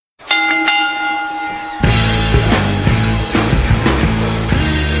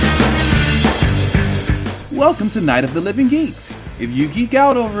Welcome to Night of the Living Geeks. If you geek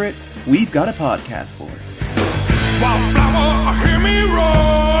out over it, we've got a podcast for it. Wildflower, hear me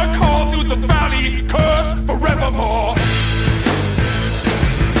roar, call through the valley, cursed forevermore.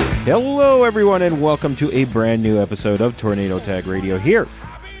 Hello, everyone, and welcome to a brand new episode of Tornado Tag Radio here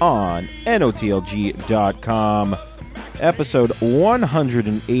on NOTLG.com. Episode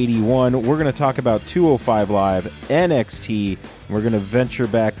 181. We're going to talk about 205 Live, NXT. We're going to venture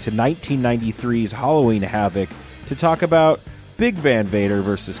back to 1993's Halloween Havoc to talk about Big Van Vader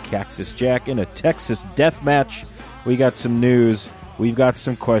versus Cactus Jack in a Texas death match. We got some news. We've got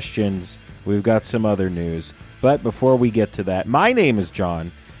some questions. We've got some other news. But before we get to that, my name is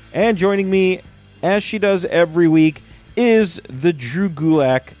John. And joining me, as she does every week, is the Drew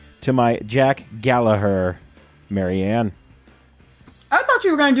Gulak to my Jack Gallagher, Marianne. I thought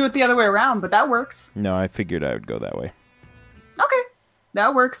you were going to do it the other way around, but that works. No, I figured I would go that way. Okay,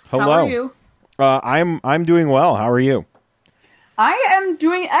 that works. Hello. How are you? I'm doing well. How are you? I am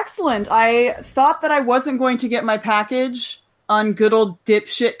doing excellent. I thought that I wasn't going to get my package on good old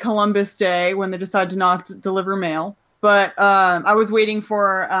dipshit Columbus Day when they decided to not deliver mail. But I was waiting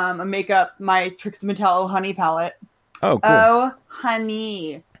for my Trix Metallo honey palette. Oh, cool. Oh,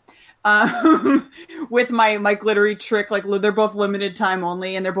 honey. With my glittery trick, like they're both limited time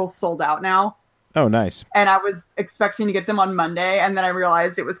only, and they're both sold out now. Oh, nice. And I was expecting to get them on Monday, and then I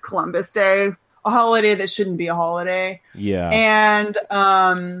realized it was Columbus Day, a holiday that shouldn't be a holiday. Yeah. And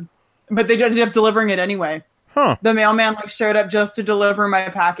but they ended up delivering it anyway. Huh. The mailman showed up just to deliver my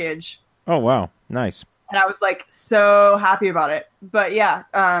package. Oh, wow. Nice. And I was so happy about it. But yeah,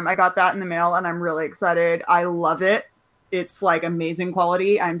 I got that in the mail, and I'm really excited. I love it. It's amazing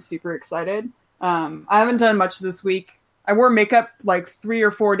quality. I'm super excited. I haven't done much this week. I wore makeup 3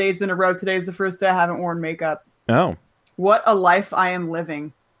 or 4 days in a row. Today's the first day I haven't worn makeup. Oh. What a life I am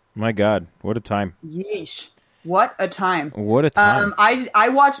living. My God. What a time. Yeesh. What a time. What a time. I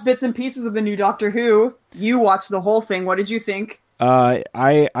watched bits and pieces of the new Doctor Who. You watched the whole thing. What did you think?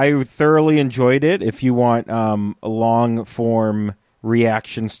 I thoroughly enjoyed it. If you want long form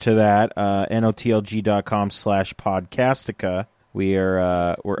reactions to that, notlg.com/podcastica.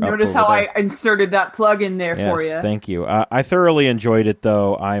 We're Notice how I inserted that plug in there for you. Yes, thank you. I thoroughly enjoyed it,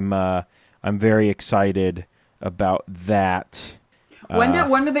 though. I'm very excited about that. When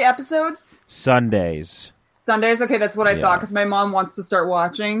do the episodes? Sundays. Sundays? Okay, that's what I thought, because my mom wants to start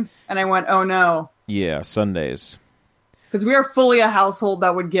watching, and I went, oh no. Yeah, Sundays. Because we are fully a household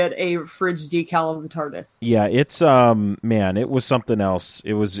that would get a fridge decal of the TARDIS. Yeah, it's man, it was something else.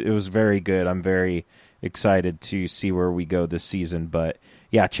 It was very good. I'm very excited to see where we go this season. But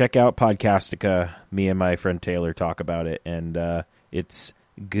yeah, check out Podcastica. Me and my friend Taylor talk about it, and it's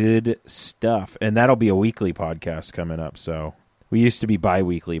good stuff. And that'll be a weekly podcast coming up. So we used to be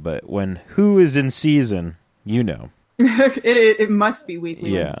bi-weekly, but when Who is in season, you know. It must be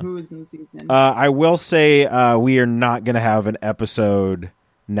weekly. Yeah. When Who is in the season? I will say we are not going to have an episode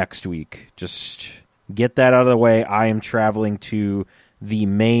next week. Just get that out of the way. I am traveling to the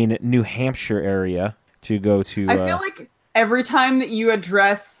Maine, New Hampshire area to go to... I feel like every time that you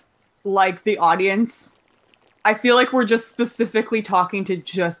address the audience, I feel like we're just specifically talking to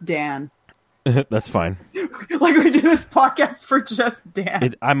just Dan. That's fine. We do this podcast for just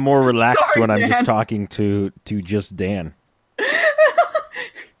Dan. I'm more relaxed Sorry, when I'm Dan. just talking to just Dan.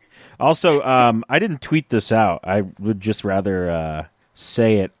 Also, I didn't tweet this out. I would just rather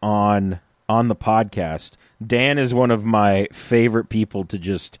say it on the podcast. Dan is one of my favorite people to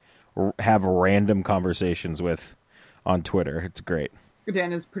just have random conversations with on Twitter. It's great.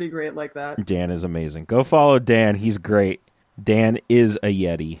 Dan is pretty great like that. Dan is amazing. Go follow Dan. He's great. Dan is a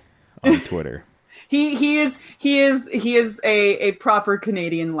Yeti on Twitter. He is a proper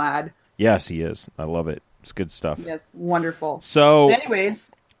Canadian lad. Yes, he is. I love it. It's good stuff. Yes, wonderful. So, anyways,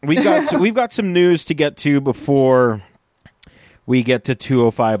 we've got some news to get to before we get to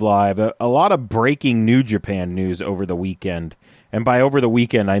 205 Live. A lot of breaking New Japan news over the weekend. And by over the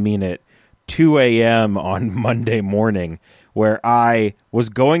weekend, I mean at 2 a.m. on Monday morning, where I was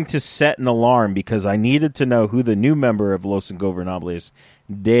going to set an alarm because I needed to know who the new member of Los Ingobernables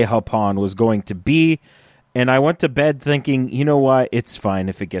de Japón was going to be. And I went to bed thinking, you know what? It's fine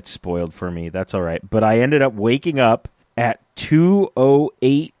if it gets spoiled for me. That's all right. But I ended up waking up at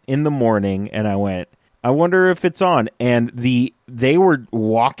 2:08 in the morning, and I went, I wonder if it's on. And they were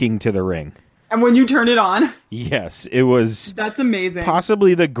walking to the ring. And when you turn it on? Yes, it was... That's amazing.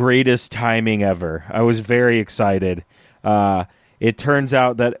 Possibly the greatest timing ever. I was very excited. It turns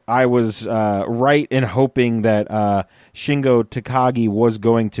out that I was right in hoping that Shingo Takagi was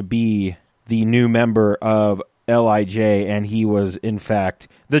going to be the new member of LIJ, and he was, in fact,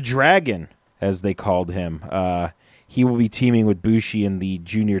 the Dragon, as they called him. He will be teaming with Bushi in the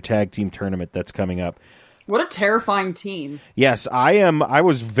junior tag team tournament that's coming up. What a terrifying team. Yes, I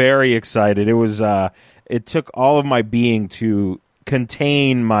was very excited. It took all of my being to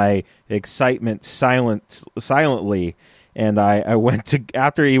contain my excitement silently. And I went to,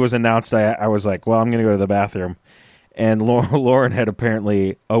 after he was announced, I was like, well, I'm going to go to the bathroom. And Lauren had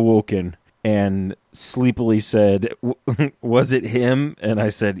apparently awoken and sleepily said, was it him? And I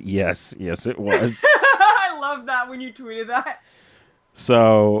said, yes, it was. I love that when you tweeted that.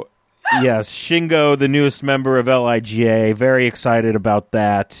 So, yes, Shingo, the newest member of LIGA, very excited about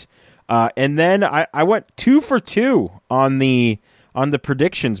that. And then I went 2 for 2 on the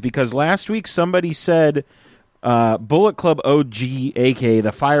predictions, because last week somebody said Bullet Club OG, aka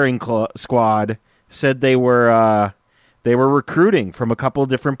the Firing Squad, said they were recruiting from a couple of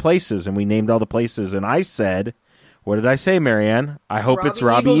different places, and we named all the places. And I said, what did I say, Marianne? I hope it's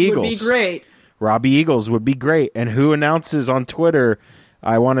Robbie Eagles. Would be great. Robbie Eagles would be great. And who announces on Twitter?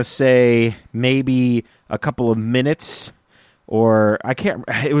 I want to say maybe a couple of minutes, or I can't.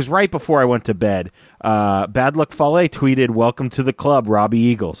 It was right before I went to bed. Bad Luck Fale tweeted, "Welcome to the club, Robbie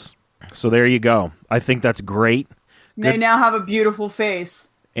Eagles." So there you go. I think that's great. They now have a beautiful face.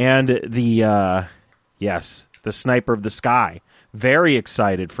 And the Sniper of the Sky. Very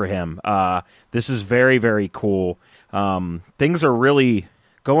excited for him. This is very, very cool. Things are really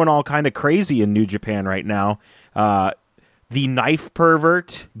going all kind of crazy in New Japan right now. The Knife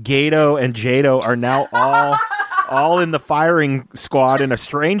Pervert, Gato, and Jado are now all in the Firing Squad in a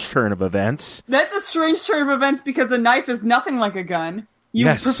strange turn of events. That's a strange turn of events because a knife is nothing like a gun. You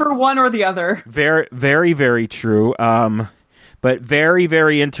Yes. prefer one or the other. Very, very, very true. But very,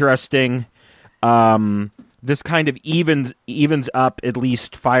 very interesting. This kind of evens up at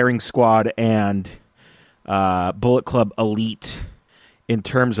least Firing Squad and Bullet Club Elite in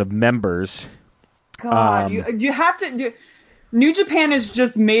terms of members. God, you have to do. New Japan is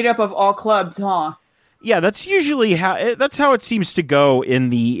just made up of all clubs, huh? Yeah, that's usually how it seems to go in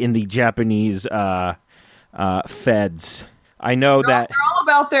the Japanese feds. I know that They're all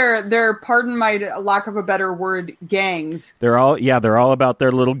about their pardon my lack of a better word, gangs. they're all about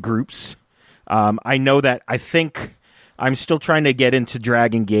their little groups. I know that. I think I'm still trying to get into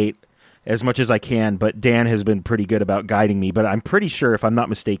Dragon Gate as much as I can, but Dan has been pretty good about guiding me. But I'm pretty sure, if I'm not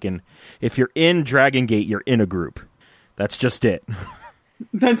mistaken, if you're in Dragon Gate, you're in a group. That's just it.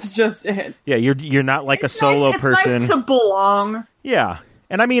 That's just it. Yeah, you're not like a solo person. It's nice to belong. Yeah,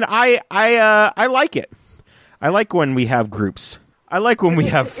 and I mean, I like it. I like when we have groups. I like when we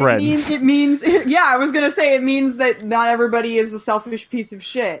have friends. It means, yeah, I was going to say it means that not everybody is a selfish piece of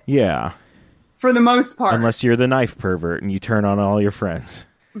shit. Yeah. For the most part. Unless you're the Knife Pervert and you turn on all your friends.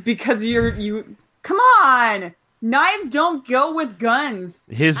 Because you come on! Knives don't go with guns.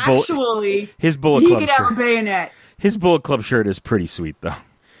 His Bullet Club he could have a bayonet. His Bullet Club shirt is pretty sweet, though.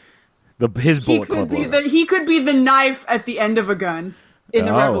 His Bullet Club logo. He could be the knife at the end of a gun in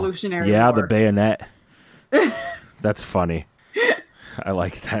the Revolutionary War. Yeah, the bayonet. That's funny. I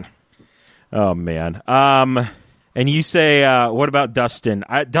like that. Oh, man. And you say, what about Dustin?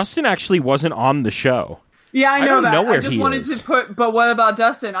 Dustin actually wasn't on the show. Yeah, I know don't that. know where I just he wanted is. to put, but what about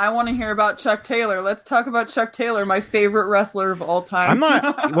Dustin? I want to hear about Chuck Taylor. Let's talk about Chuck Taylor, my favorite wrestler of all time. I'm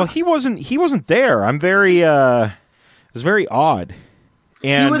not. Well, he wasn't there. I'm very. It was very odd.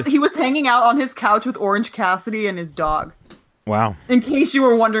 And he was hanging out on his couch with Orange Cassidy and his dog. Wow. In case you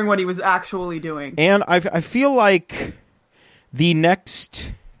were wondering what he was actually doing. And I feel like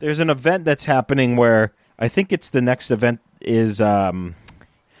there's an event that's happening where I think it's the next event is oh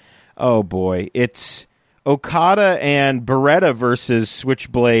boy, it's Okada and Beretta versus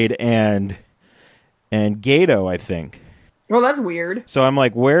Switchblade and Gato, I think. Well, that's weird. So I'm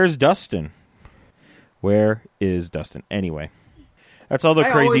like, where's Dustin? Where is Dustin? Anyway, that's all the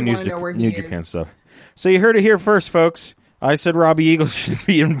crazy New Japan stuff. So you heard it here first, folks. I said Robbie Eagles should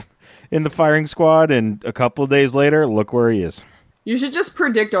be in the Firing Squad, and a couple of days later, look where he is. You should just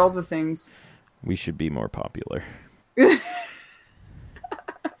predict all the things. We should be more popular.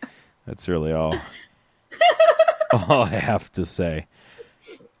 That's really all I have to say.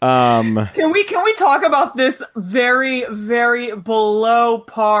 Can we talk about this very, very below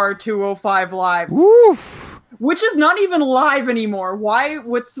par 205 Live? Woof. Which is not even live anymore. Why?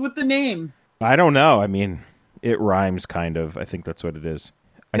 What's with the name? I don't know. I mean, it rhymes kind of. I think that's what it is.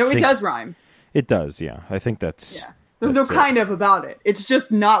 It does rhyme. It does, yeah. I think that's... Yeah. There's no kind of about it. It's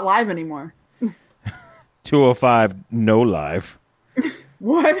just not live anymore. 205 no live.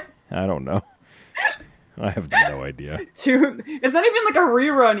 What? I don't know. I have no idea. It's not even like a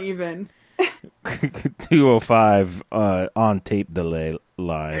rerun even. 205 on tape delay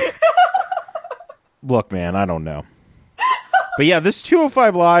live. look, man, I don't know. But yeah, this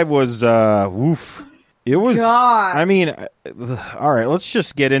 205 Live was, woof. It was, God. I mean, all right, let's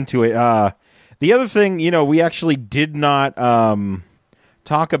just get into it. The other thing, we actually did not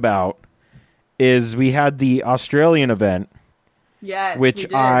talk about is we had the Australian event, Yes, which we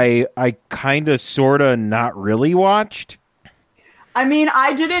did. I kind of, sort of, not really watched. I mean,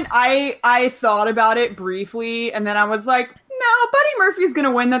 I didn't. I thought about it briefly, and then I was like, no, Buddy Murphy's going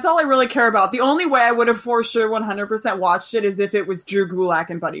to win. That's all I really care about. The only way I would have for sure 100% watched it is if it was Drew Gulak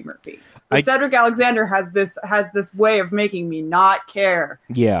and Buddy Murphy. But Cedric Alexander has this way of making me not care.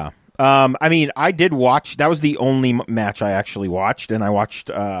 Yeah. I mean, I did watch. That was the only match I actually watched, and I watched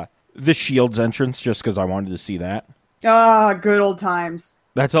the Shield's entrance just because I wanted to see that. Ah, good old times.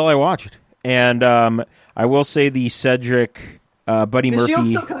 That's all I watched. And I will say the Cedric Buddy The Murphy. Shield's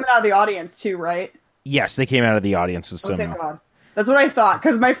still coming out of the audience too, right? Yes, they came out of the audience with Oh, thank somehow. God. That's what I thought,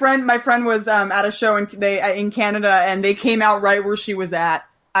 because my friend was at a show in Canada, and they came out right where she was at.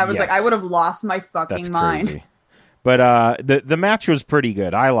 I was Yes. like, I would have lost my fucking That's mind. crazy. But the match was pretty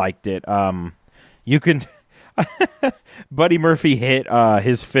good. I liked it. You can Buddy Murphy hit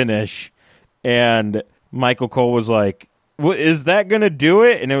his finish, and Michael Cole was like, "Is that gonna do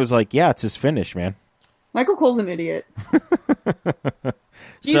it?" And it was like, "Yeah, it's his finish, man." Michael Cole's an idiot.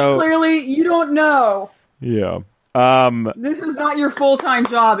 He's So- clearly, you don't know. Yeah. This is not your full-time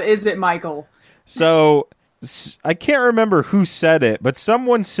job, is it, Michael? So I can't remember who said it, but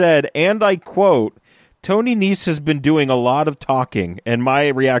someone said, and I quote, "Tony Nese has been doing a lot of talking," and my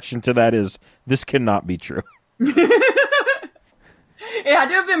reaction to that is, this cannot be true. It had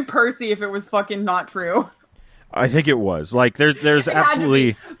to have been Percy if it was fucking not true. I think it was. Like, there's It had to be.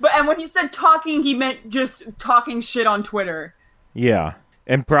 absolutely... And when he said talking, he meant just talking shit on Twitter. Yeah.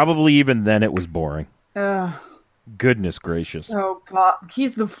 And probably even then it was boring. Ugh. Goodness gracious. Oh, God.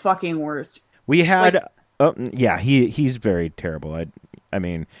 He's the fucking worst. We had... Like- yeah, he's very terrible. I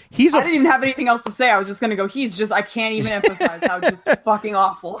mean, he's I didn't even have anything else to say. I was just going to go, I can't even emphasize how just fucking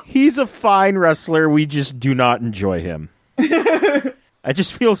awful. he's a fine wrestler. We just do not enjoy him. I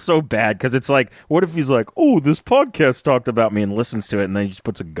just feel so bad because it's like, what if he's like, "Oh, this podcast talked about me," and listens to it, and then he just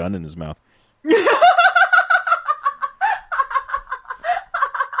puts a gun in his mouth.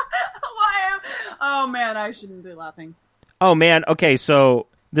 Oh, man, I shouldn't be laughing. Oh man, okay, so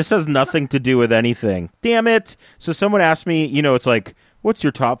this has nothing to do with anything. Damn it! So someone asked me, it's like, what's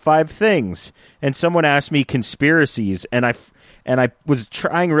your top 5 things? And someone asked me conspiracies, and I was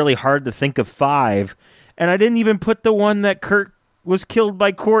trying really hard to think of 5, and I didn't even put the one that Kurt was killed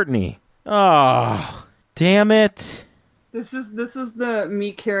by Courtney. Oh, damn it! This is the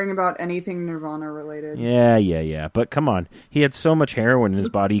me caring about anything Nirvana related. Yeah. But come on, he had so much heroin in his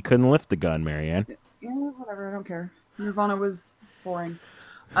body he couldn't lift the gun, Marianne. Yeah, whatever. I don't care. Nirvana was boring.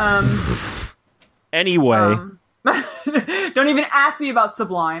 Anyway, Don't even ask me about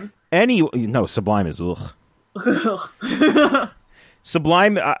Sublime. no, Sublime is ugh.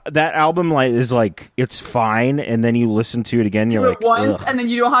 Sublime, that album is like, it's fine, and then you listen to it again, Do you're it like, once, ugh. and then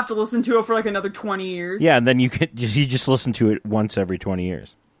you don't have to listen to it for like another 20 years. Yeah, and then you just listen to it once every 20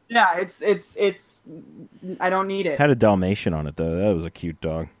 years. Yeah, it's. I don't need it. Had a Dalmatian on it though. That was a cute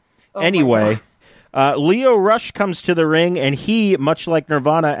dog. Oh my Anyway, Leo Rush comes to the ring, and he, much like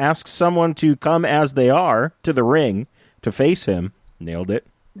Nirvana, asks someone to come as they are to the ring to face him. Nailed it.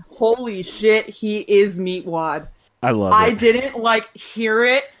 Holy shit, he is Meatwad. I love I it. didn't hear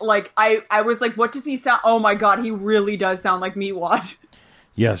it. I was like, what does he sound? Oh my god, he really does sound like Meatwad.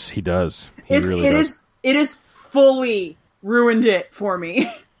 Yes, he does. He It really does. is fully ruined it for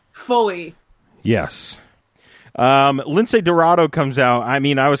me. Fully. Yes. Lindsay Dorado comes out. I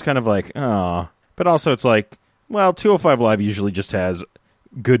mean, I was kind of like, oh. But also it's like, well, 205 Live usually just has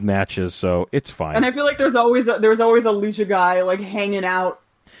good matches, so it's fine. And I feel like there's always a lucha guy hanging out,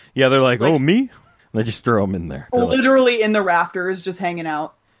 Yeah, they're like, oh, me? And they just throw him in there. They're like, literally in the rafters, just hanging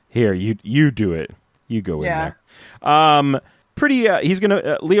out. here, you do it. You go Yeah. in there. He's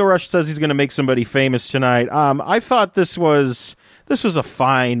gonna. Leo Rush says he's gonna make somebody famous tonight. I thought this was a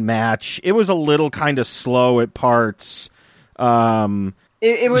fine match. It was a little kind of slow at parts.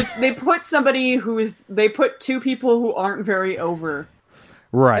 It was. They put 2 people who aren't very over,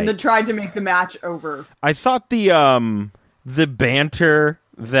 Right. and they tried to make the match over. I thought the banter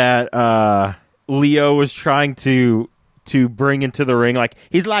that Leo was trying to bring into the ring, like,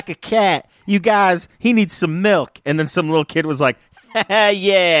 he's like a cat. You guys, he needs some milk. And then some little kid was like,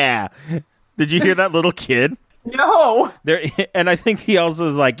 yeah. Did you hear that little kid? No. And I think he also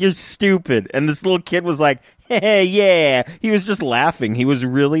was like, you're stupid. And this little kid was like, yeah. He was just laughing. He was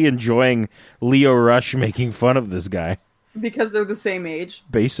really enjoying Leo Rush making fun of this guy. Because they're the same age.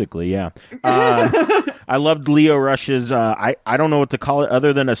 Basically, yeah. I loved Lio Rush's, I don't know what to call it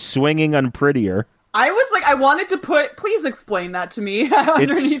other than a swinging unprettier. I was like, I wanted to please explain that to me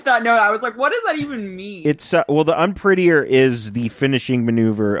underneath that note. I was like, what does that even mean? It's, well, the unprettier is the finishing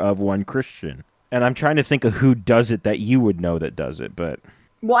maneuver of one Christian. And I'm trying to think of who does it that you would know that does it, but...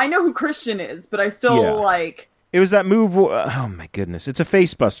 Well, I know who Christian is, but I still, like... It was that move, oh my goodness, it's a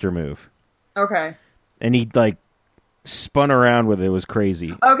facebuster move. Okay. And he, like, spun around with it. It was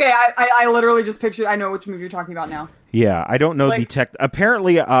crazy. Okay, I literally just pictured, I know which movie you're talking about now. Yeah, I don't know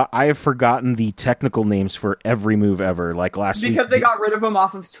apparently, I have forgotten the technical names for every move ever, like last week. Because they got rid of them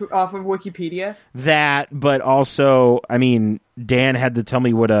off of Wikipedia? That, but also, I mean, Dan had to tell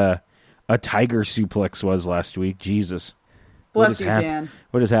me what a tiger suplex was last week. Jesus. Bless you, Dan.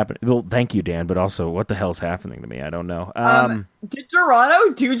 What is happening? Well, thank you, Dan, but also, what the hell's happening to me? I don't know. Did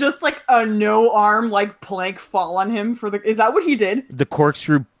Dorado do just, like, a no-arm, like, plank fall on him for the... Is that what he did? The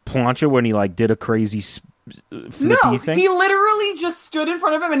corkscrew plancha when he, like, did a crazy flippy thing? He literally just stood in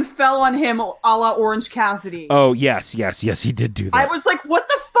front of him and fell on him a la Orange Cassidy. Oh, yes, he did do that. I was like, what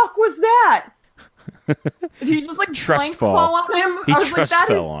the fuck was that? Did he just, like, plank fall on him? He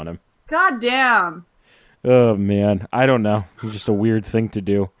fell on him. God damn. Oh, man. I don't know. It's just a weird thing to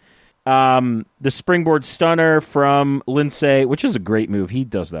do. The springboard stunner from Lindsay, which is a great move. He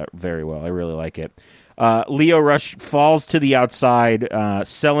does that very well. I really like it. Lio Rush falls to the outside,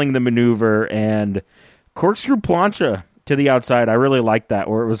 selling the maneuver, and corkscrew plancha to the outside. I really like that,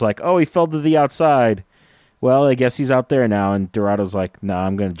 where it was like, oh, he fell to the outside. Well, I guess he's out there now, and Dorado's like, nah,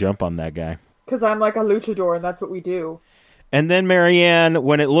 I'm going to jump on that guy. Because I'm like a luchador, and that's what we do. And then, Marianne,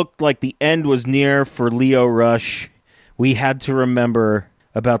 when it looked like the end was near for Lio Rush, we had to remember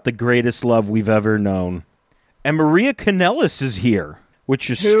about the greatest love we've ever known. And Maria Kanellis is here, which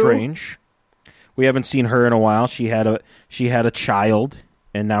is strange. We haven't seen her in a while. She had a child,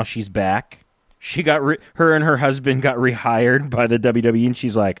 and now she's back. She got her and her husband got rehired by the WWE, and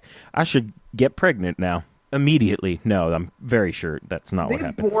she's like, I should get pregnant now. Immediately. No, I'm very sure that's not what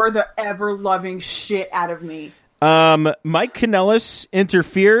happened. They bore the ever-loving shit out of me. Mike Kanellis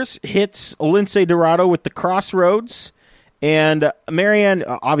interferes, hits Lindsay Dorado with the crossroads, and Marianne,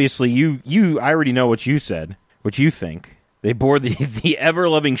 obviously, I already know what you said, what you think. They bore the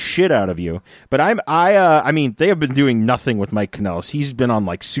ever-loving shit out of you. But I mean, they have been doing nothing with Mike Kanellis. He's been on,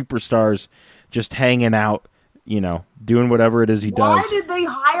 like, Superstars, just hanging out, you know, doing whatever it is he does. Why did they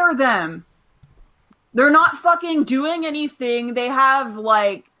hire them? They're not fucking doing anything. They have,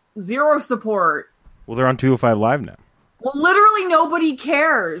 like, zero support. Well, they're on 205 Live now. Well, literally nobody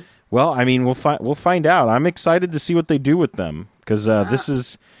cares. Well, I mean, we'll find out. I'm excited to see what they do with them because this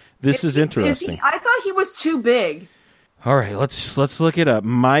is interesting. I thought he was too big. All right, let's look it up.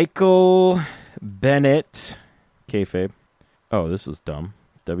 Michael Bennett, kayfabe. Oh, this is dumb.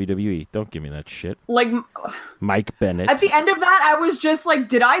 WWE, don't give me that shit. Like Mike Bennett. At the end of that, I was just like,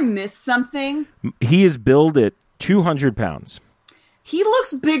 did I miss something? He is billed at 200 pounds. He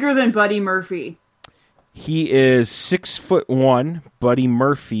looks bigger than Buddy Murphy. He is 6'1". Buddy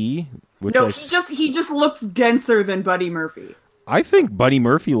Murphy, which he just looks denser than Buddy Murphy. I think Buddy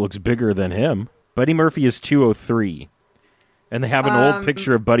Murphy looks bigger than him. Buddy Murphy is 203. And they have an old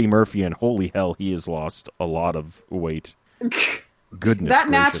picture of Buddy Murphy, and holy hell, he has lost a lot of weight. Goodness That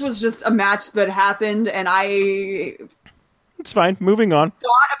gracious. match was just a match that happened, and It's fine. Moving on.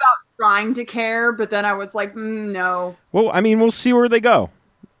 thought about trying to care, but then I was like, no. Well, I mean, we'll see where they go.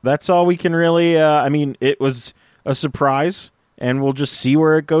 That's all we can really... I mean, it was a surprise, and we'll just see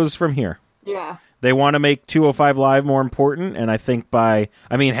where it goes from here. Yeah. They want to make 205 Live more important, and I think I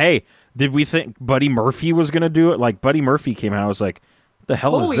mean, hey, did we think Buddy Murphy was going to do it? Like, Buddy Murphy came out, I was like, the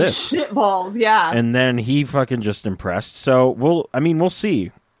hell Holy is this? Holy shitballs, yeah. And then he fucking just impressed. So, we'll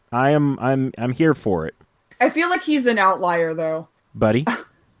see. I'm here for it. I feel like he's an outlier, though. Buddy?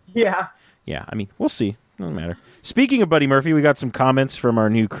 Yeah. Yeah, I mean, we'll see. Doesn't matter. Speaking of Buddy Murphy, we got some comments from our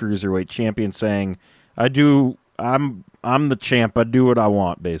new Cruiserweight champion saying, I'm the champ, I do what I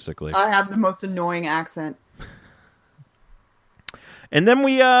want, basically. I have the most annoying accent. And then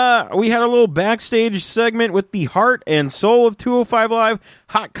we had a little backstage segment with the heart and soul of 205 Live,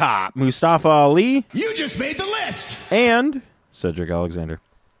 Hot Cop, Mustafa Ali. You just made the list! And Cedric Alexander.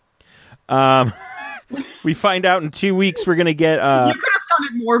 We find out in 2 weeks we're going to get... You could have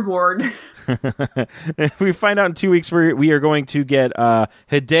sounded more bored. We find out in 2 weeks we are going to get Hideo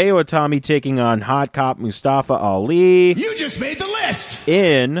Itami taking on Hot Cop Mustafa Ali. You just made the list!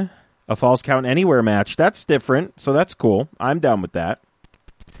 In a Falls Count Anywhere match. That's different, so that's cool. I'm down with that.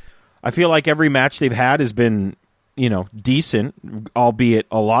 I feel like every match they've had has been, decent, albeit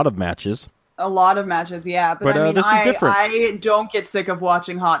a lot of matches. A lot of matches, yeah. But I mean, this is different. I don't get sick of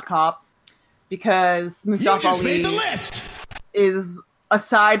watching Hot Cop because Mustafa Ali is,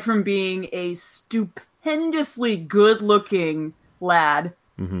 aside from being a stupendously good-looking lad,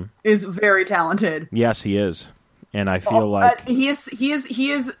 is very talented. Yes, he is, and I feel like he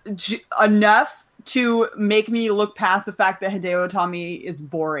is enough to make me look past the fact that Hideo Itami is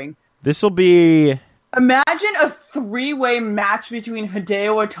boring. This will be. Imagine a 3-way match between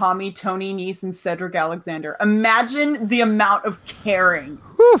Hideo Itami, Tony Nese, and Cedric Alexander. Imagine the amount of caring.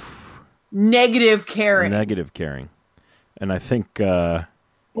 Whew. Negative caring. And I think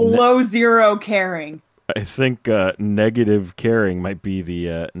below zero caring. I think negative caring might be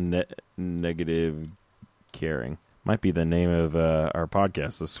the negative caring. Might be the name of our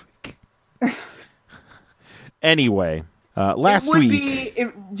podcast this week. Anyway. Last week,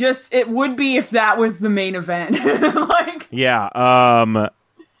 it would be if that was the main event.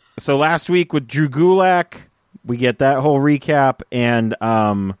 So last week with Drew Gulak, we get that whole recap, and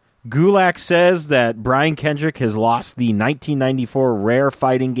Gulak says that Brian Kendrick has lost the 1994 Rare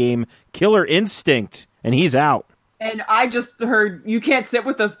fighting game Killer Instinct, and he's out. And I just heard, you can't sit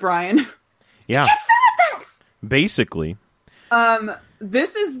with us, Brian. Yeah, you can't sit with us. Basically.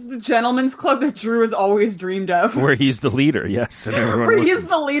 This is the gentleman's club that Drew has always dreamed of. Where he's the leader, yes. And where he's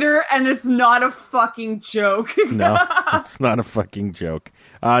the leader, and it's not a fucking joke. No, it's not a fucking joke.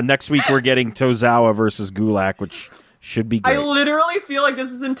 Next week, we're getting Tozawa versus Gulak, which should be great. I literally feel like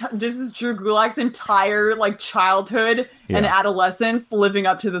this is Drew Gulak's entire childhood and adolescence living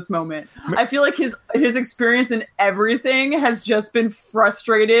up to this moment. I feel like his experience in everything has just been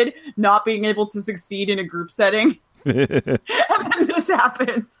frustrated not being able to succeed in a group setting. And then this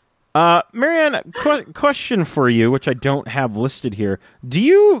happens. Marianne, question for you, which I don't have listed here. Do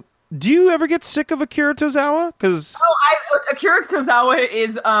you ever get sick of Akira Tozawa? Akira Tozawa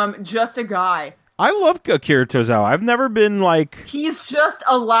is just a guy. I love Akira Tozawa. I've never been like... He's just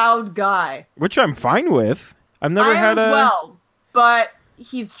a loud guy. Which I'm fine with. I've never had as well, but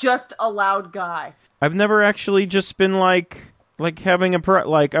he's just a loud guy. I've never actually just been like having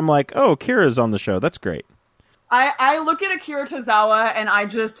I'm like, oh, Akira's on the show. That's great. I look at Akira Tozawa and I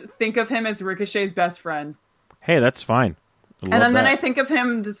just think of him as Ricochet's best friend. Hey, that's fine. And then I think of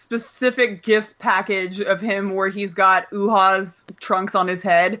him, the specific gift package of him where he's got Uha's trunks on his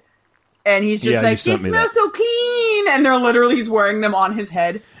head. And he's just like, they smell so clean! And they're literally, he's wearing them on his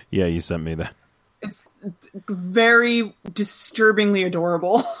head. Yeah, you sent me that. It's very disturbingly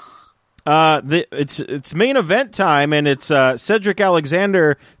adorable. It's main event time, and it's Cedric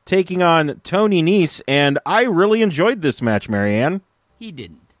Alexander taking on Tony Nese, and I really enjoyed this match, Marianne. He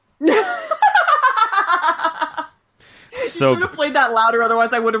didn't. You should have played that louder,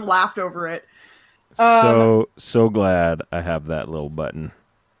 otherwise I would have laughed over it. So glad I have that little button.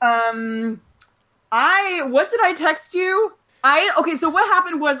 What did I text you? So what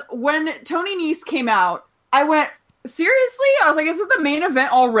happened was when Tony Nese came out, I went, seriously? I was like, is it the main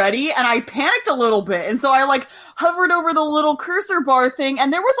event already? And I panicked a little bit. And so I hovered over the little cursor bar thing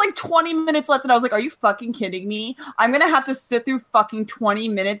and there was 20 minutes left and I was like, are you fucking kidding me? I'm going to have to sit through fucking 20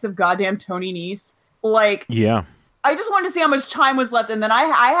 minutes of goddamn Tony Nese. Yeah. I just wanted to see how much time was left. And then I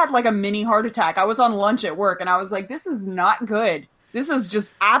had a mini heart attack. I was on lunch at work and I was like, this is not good. This is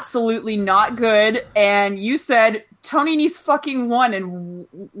just absolutely not good. And you said Tony Nese fucking won. And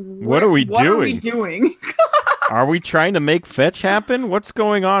what are we doing? Are we trying to make fetch happen? What's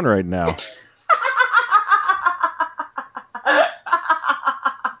going on right now?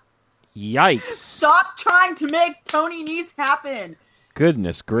 Yikes. Stop trying to make Tony Nese happen.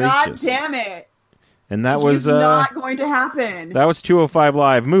 Goodness gracious. God damn it. And that was not going to happen. That was 205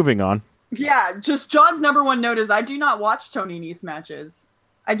 Live. Moving on. Yeah, just John's number one note is I do not watch Tony Nese matches.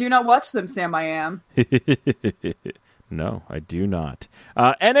 I do not watch them, Sam I Am. No, I do not.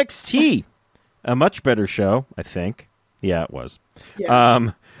 NXT, a much better show, I think. Yeah, it was.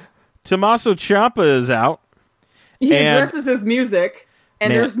 Yeah. Tommaso Ciampa is out. He addresses his music,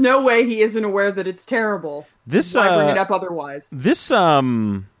 and there's no way he isn't aware that it's terrible. Why bring it up otherwise? This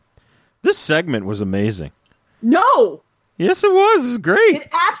segment was amazing. No! Yes, it was. It was great. It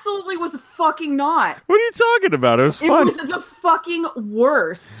absolutely was fucking not. What are you talking about? It was fun. It was the fucking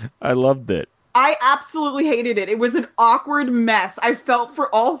worst. I loved it. I absolutely hated it. It was an awkward mess. I felt for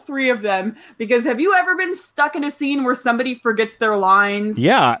all three of them because have you ever been stuck in a scene where somebody forgets their lines?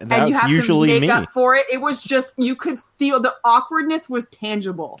 Yeah, that's and you have usually to make me. up for it. It was just, you could feel the awkwardness was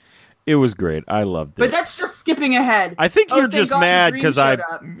tangible. It was great. I loved it. But that's just skipping ahead. I think you're just mad because I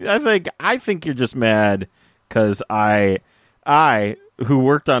think you're just mad because I, who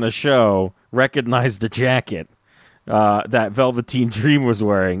worked on a show, recognized a jacket. that Velveteen Dream was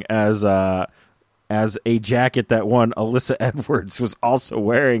wearing as a jacket that one Alyssa Edwards was also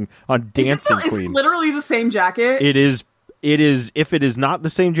wearing on Dancing Is Queen. it literally the same jacket? It is. If it is not the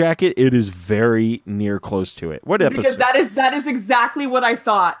same jacket, it is very near close to it. What episode? Because that is exactly what I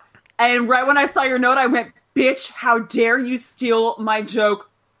thought. And right when I saw your note, I went, "Bitch, how dare you steal my joke?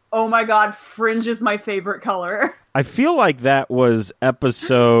 Oh my god, fringe is my favorite color." I feel like that was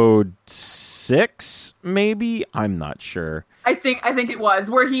episode 6, maybe. I'm not sure. I think it was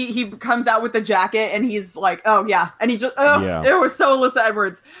where he comes out with the jacket and he's like, "Oh yeah," and he just it was so Alyssa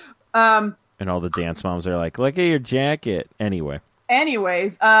Edwards. And all the dance moms are like, "Look at your jacket."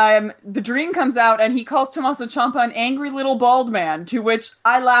 Anyways, the Dream comes out and he calls Tommaso Ciampa an angry little bald man, to which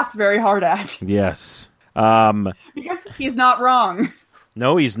I laughed very hard at. Yes. Because he's not wrong.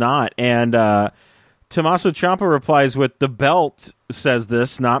 No, he's not. And Tommaso Ciampa replies with, "The belt says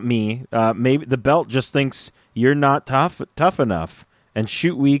this, not me. Maybe the belt just thinks you're not tough enough." And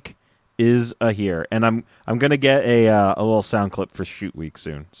Shoot Week is here. And I'm going to get a little sound clip for Shoot Week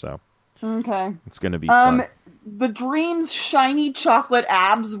soon. So okay. It's going to be fun. The Dream's shiny chocolate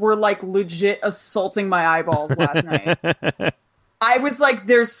abs were like legit assaulting my eyeballs last night. I was like,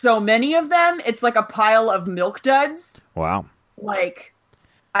 there's so many of them. It's like a pile of milk duds. Wow. Like,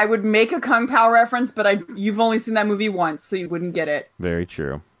 I would make a Kung Pao reference, but you've only seen that movie once, so you wouldn't get it. Very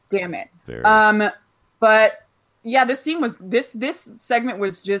true. Damn it. Very. But yeah, this segment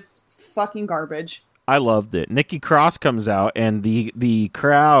was just fucking garbage. I loved it. Nikki Cross comes out, and the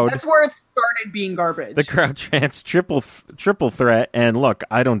crowd. That's where it started being garbage. The crowd chants triple threat, and look,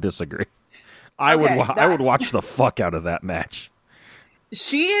 I don't disagree. I would watch the fuck out of that match.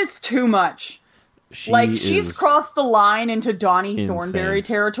 She is too much. She's crossed the line into Donnie insane. Thornberry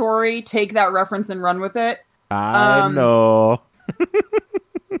territory. Take that reference and run with it. I know.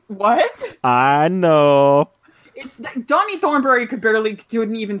 What? I know. It's Donnie Thornberry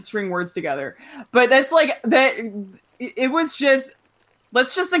couldn't even string words together. But that's like that. It was just,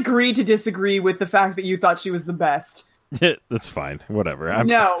 let's just agree to disagree with the fact that you thought she was the best. That's fine. Whatever. I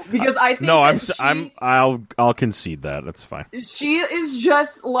think I'll concede that. That's fine. She is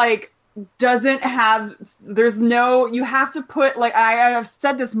just like, doesn't have, you have to put, like, I have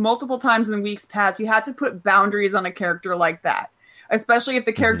said this multiple times in the weeks past, you have to put boundaries on a character like that. Especially if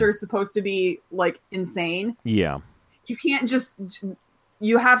the character is supposed to be like insane. Yeah. You can't just,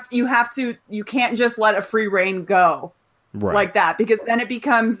 you can't just let a free reign go like that, because then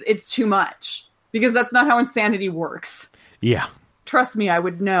it's too much. Because that's not how insanity works. Yeah. Trust me, I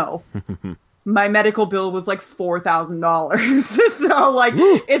would know. My medical bill was like $4,000. So like,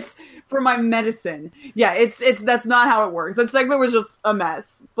 it's for my medicine. Yeah, that's not how it works. That segment was just a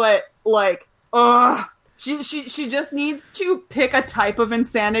mess. But like, She just needs to pick a type of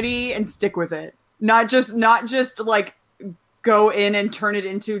insanity and stick with it. Not just like go in and turn it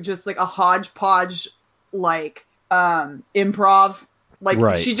into just like a hodgepodge like improv.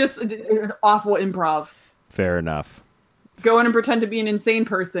 Like she just awful improv. Fair enough. Go in and pretend to be an insane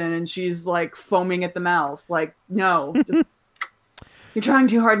person and she's like foaming at the mouth. Like, no, just you're trying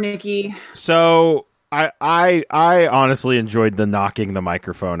too hard, Nikki. So I honestly enjoyed the knocking the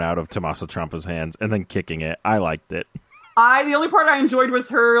microphone out of Tommaso Ciampa's hands and then kicking it. I liked it. The only part I enjoyed was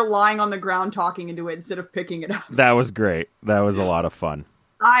her lying on the ground talking into it instead of picking it up. That was great. That was a lot of fun.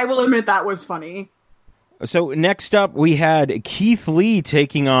 I will admit that was funny. So next up, we had Keith Lee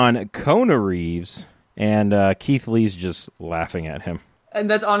taking on Kona Reeves, and Keith Lee's just laughing at him. And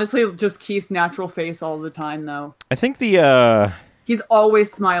that's honestly just Keith's natural face all the time, though. I think he's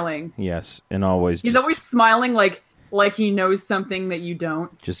always smiling. Yes, and always. He's always smiling like he knows something that you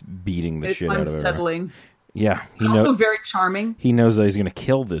don't. Just beating the shit out of him. It's unsettling. Yeah. Also very charming. He knows that he's going to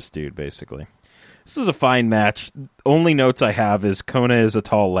kill this dude, basically. This is a fine match. Only notes I have is Kona is a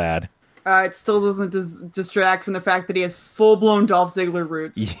tall lad. It still doesn't distract from the fact that he has full-blown Dolph Ziggler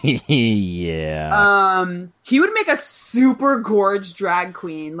roots. Yeah. He would make a super gorge drag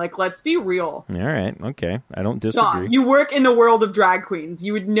queen. Like, let's be real. All right. Okay. I don't disagree. Don, you work in the world of drag queens.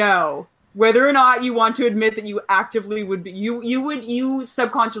 You would know whether or not you want to admit that you actively would be. You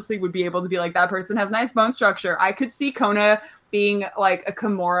subconsciously would be able to be like, that person has nice bone structure. I could see Kona being like a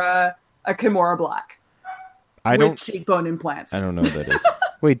Kimura Black. With cheekbone implants. I don't know what that is.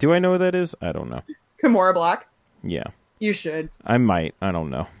 Wait, do I know what that is? I don't know. Kimura Black? Yeah. You should. I might. I don't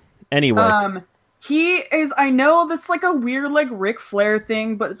know. Anyway. He is, I know that's like a weird like Ric Flair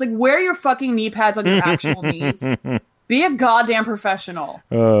thing, but it's like, wear your fucking knee pads on your actual knees. Be a goddamn professional.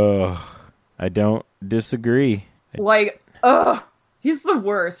 I don't disagree. He's the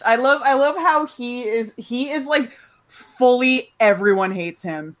worst. I love how he is like fully everyone hates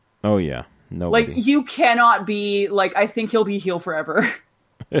him. Oh yeah. Nobody. Like, you cannot be, like, I think he'll be heel forever.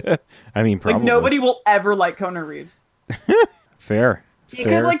 I mean, probably. Like, nobody will ever like Kona Reeves. Fair. He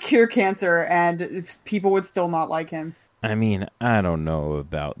could, like, cure cancer, and people would still not like him. I mean, I don't know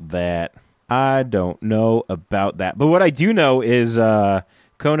about that. But what I do know is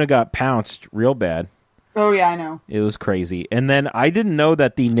Kona got pounced real bad. Oh, yeah, I know. It was crazy. And then I didn't know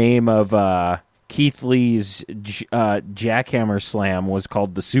that the name of Keith Lee's Jackhammer Slam was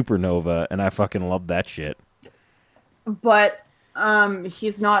called the Supernova, and I fucking love that shit. But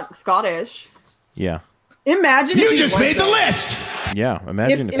he's not Scottish. Yeah. Imagine if You he just was made the though. list! Yeah,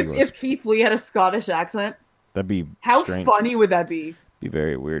 imagine if he was. If Keith Lee had a Scottish accent, That'd be how strange. funny would that be? Be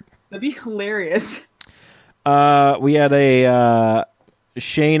very weird. That'd be hilarious. We had a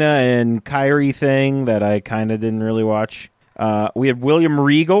Shayna and Kyrie thing that I kind of didn't really watch. We had William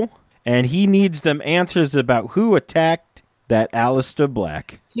Regal, and he needs them answers about who attacked that Aleister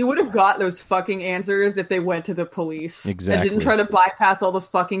Black. You would have got those fucking answers if they went to the police. Exactly. And didn't try to bypass all the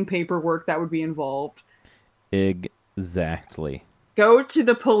fucking paperwork that would be involved. Exactly. Go to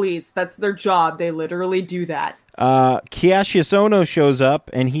the police. That's their job. They literally do that. Cassius Ono shows up,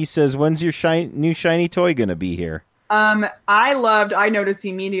 and he says, when's your new shiny toy gonna be here? I noticed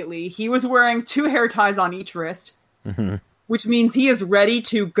immediately, he was wearing 2 hair ties on each wrist, which means he is ready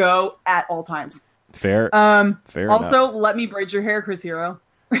to go at all times. Fair. Fair Also, enough. let me braid your hair, Chris Hero.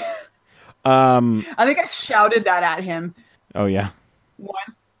 I think I shouted that at him Oh, yeah.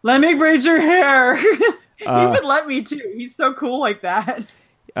 once. Let me braid your hair. He would let me too. He's so cool like that.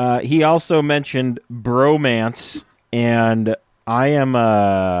 He also mentioned bromance, and I am,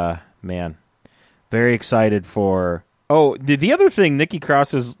 very excited for... Oh, the other thing, Nikki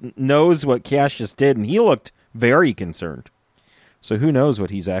Cross knows what Cassius did, and he looked very concerned. So who knows what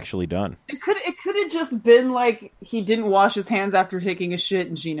he's actually done. It could have just been like he didn't wash his hands after taking a shit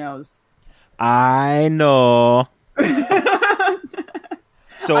and she knows. I know.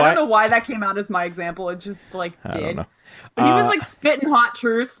 So I don't know why that came out as my example. It just did. I don't know. But he was like spitting hot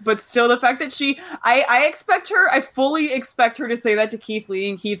truths, but still the fact that I fully expect her to say that to Keith Lee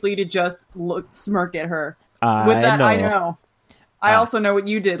and Keith Lee to just smirk at her. With that, I know. I also know what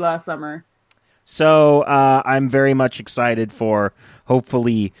you did last summer. So I'm very much excited for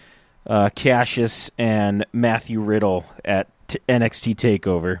hopefully Cassius and Matthew Riddle at NXT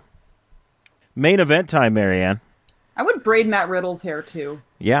TakeOver. Main event time, Marianne. I would braid Matt Riddle's hair too.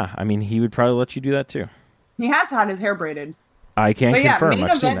 Yeah, I mean, he would probably let you do that too. He has had his hair braided. I can't But yeah, confirm. main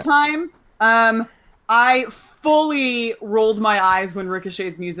I've seen event that. time. I fully rolled my eyes when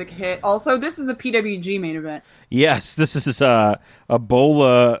Ricochet's music hit. Also, this is a PWG main event. Yes, this is a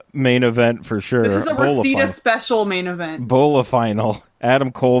Bola main event for sure. This is a Bola Reseda final. special main event. Bola final.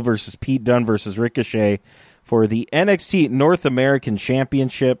 Adam Cole versus Pete Dunne versus Ricochet for the NXT North American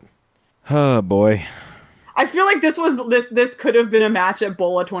Championship. Oh boy. I feel like this could have been a match at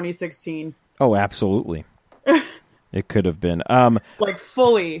Bola 2016. Oh, absolutely. It could have been. Like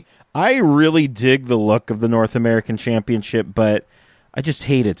fully. I really dig the look of the North American Championship, but I just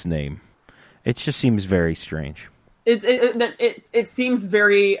hate its name. It just seems very strange. It seems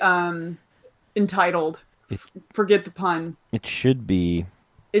very entitled. Forget the pun. It should be.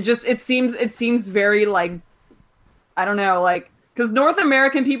 It seems very like, I don't know, like, because North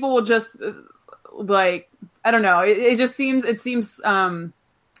American people will just like, I don't know. It seems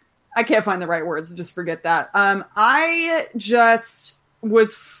I can't find the right words. Just forget that. I just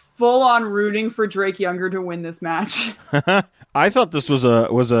was full on rooting for Drake Younger to win this match. I thought this was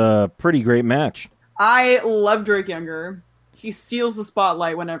a pretty great match. I love Drake Younger. He steals the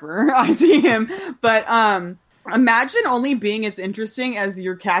spotlight whenever I see him. But imagine only being as interesting as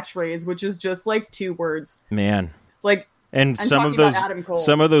your catchphrase, which is just like 2 words. Man. Like, And I'm some talking of those about Adam Cole.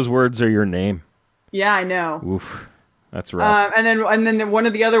 some of those words are your name. Yeah, I know. Oof. That's rough. And then one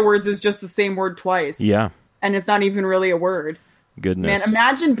of the other words is just the same word twice. Yeah. And it's not even really a word. Goodness. Man,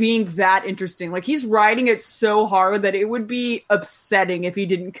 imagine being that interesting. Like, he's writing it so hard that it would be upsetting if he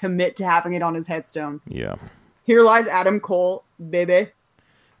didn't commit to having it on his headstone. Yeah. Here lies Adam Cole, baby.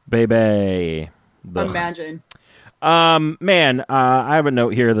 Baby. Ugh. Imagine. Man, I have a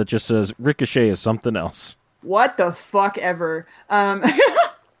note here that just says Ricochet is something else. What the fuck ever.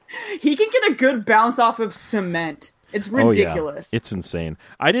 He can get a good bounce off of cement. It's ridiculous. Oh, yeah. It's insane.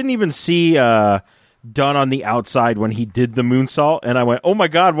 I didn't even see Dunn on the outside when he did the moonsault, and I went, oh my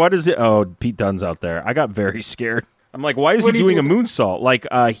god, what is it? Oh, Pete Dunne's out there. I got very scared. I'm like, why is he doing a moonsault? Like,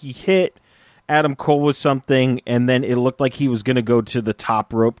 he hit Adam Cole with something, and then it looked like he was going to go to the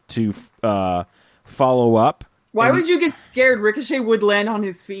top rope to follow up. Why would you get scared? Ricochet would land on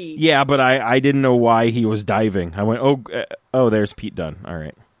his feet. Yeah, but I didn't know why he was diving. I went, oh, there's Pete Dunne. All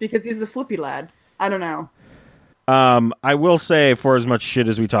right. Because he's a flippy lad. I don't know. I will say, for as much shit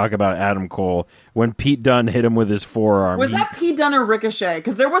as we talk about Adam Cole, when Pete Dunne hit him with his forearm, Was that Pete Dunne or Ricochet?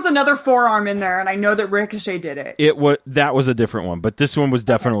 Because there was another forearm in there, and I know that Ricochet did it. That was a different one, but this one was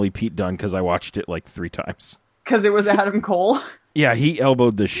definitely Pete Dunne because I watched it like 3 times. Because it was Adam Cole. Yeah, he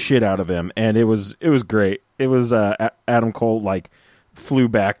elbowed the shit out of him, and it was great. It was Adam Cole flew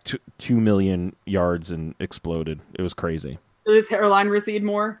back 2 million yards and exploded. It was crazy. Did his hairline recede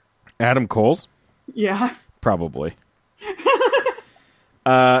more? Adam Cole's? Yeah. Probably.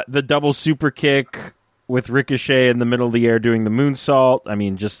 The double super kick with Ricochet in the middle of the air doing the moonsault. I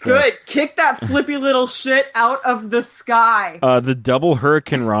mean, just... Good. Kick that flippy little shit out of the sky. The double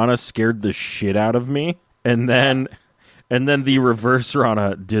Hurricane Rana scared the shit out of me. And then the reverse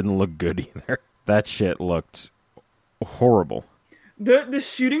Rana didn't look good either. That shit looked horrible. The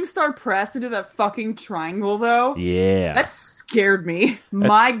shooting star press into that fucking triangle, though. Yeah. That scared me.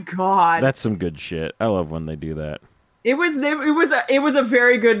 My God. That's some good shit. I love when they do that. It was a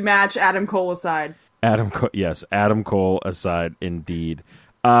very good match, Adam Cole aside. Adam Cole aside, indeed.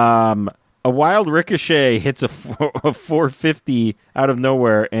 A wild Ricochet hits a 450 out of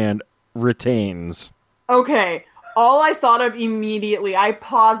nowhere and retains. Okay. All I thought of immediately, I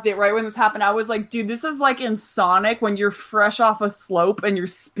paused it right when this happened. I was like, dude, this is like in Sonic when you're fresh off a slope and you're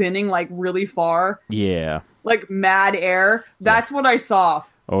spinning like really far. Yeah. Like mad air. That's what I saw.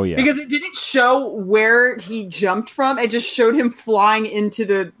 Oh, yeah. Because it didn't show where he jumped from. It just showed him flying into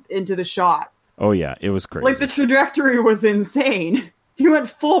the shot. Oh, yeah. It was crazy. Like the trajectory was insane. He went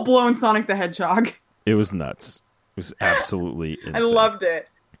full-blown Sonic the Hedgehog. It was nuts. It was absolutely insane. I loved it.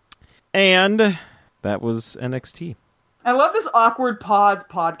 And... that was NXT. I love this awkward pause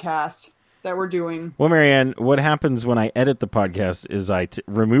podcast that we're doing. Well, Marianne, what happens when I edit the podcast is I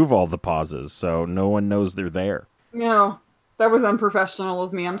remove all the pauses, so no one knows they're there. No, that was unprofessional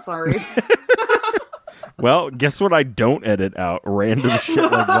of me. I'm sorry. Well, guess what I don't edit out? Random shit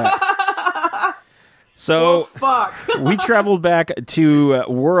like that. So, fuck. We traveled back to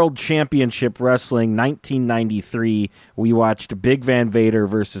World Championship Wrestling 1993. We watched Big Van Vader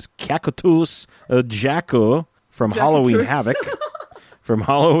versus Cactus Jaco from Halloween Havoc. From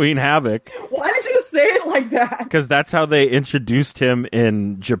Halloween Havoc. Why did you say it like that? Because that's how they introduced him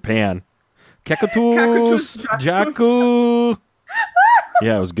in Japan. Cactus Jaco.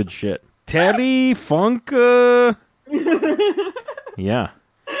 Yeah, it was good shit. Terry Funk. Yeah.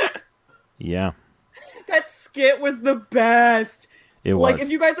 Yeah. That skit was the best. It was. Like, if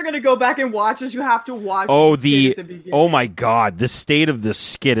you guys are going to go back and watch this, you have to watch the skit at the beginning. Oh my God, the state of the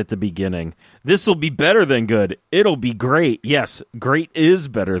skit at the beginning. This will be better than good. It'll be great. Yes, great is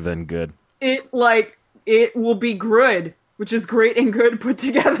better than good. It will be good, which is great and good put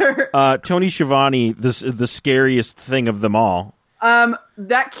together. Tony Schiavone, the scariest thing of them all.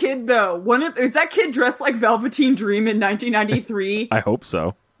 That kid, though, is that kid dressed like Velveteen Dream in 1993? I hope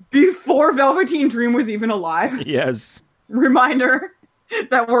so. Before Velveteen Dream was even alive. Yes. Reminder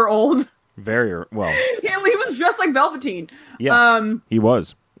that we're old. Very well. He was dressed like Velveteen. Yeah, he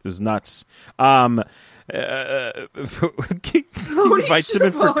was. It was nuts. Tony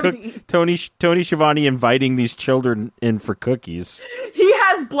Schiavone inviting these children in for cookies. He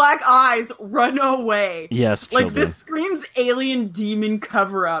has black eyes. Run away. Yes, children. Like, this screams alien demon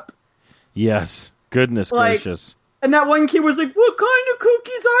cover-up. Yes. Goodness gracious. And that one kid was like, what kind of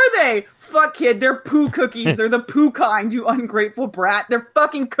cookies are they? Fuck, kid, they're poo cookies. They're the poo kind, you ungrateful brat. They're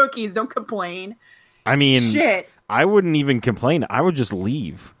fucking cookies. Don't complain. I mean, shit. I wouldn't even complain. I would just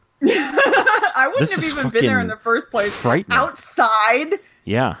leave. I wouldn't have even been there in the first place. Frightening. Outside?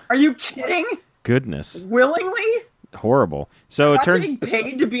 Yeah. Are you kidding? Goodness. Willingly? Horrible. So it turns getting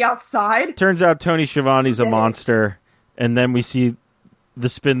paid to be outside? Turns out Tony Schiavone's a monster, and then we see the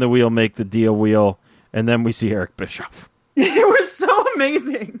spin the wheel, make the deal wheel. And then we see Eric Bischoff. It was so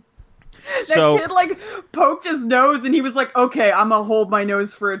amazing. That kid, poked his nose, and he was like, okay, I'm gonna hold my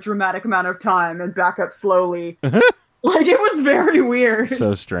nose for a dramatic amount of time and back up slowly. It was very weird.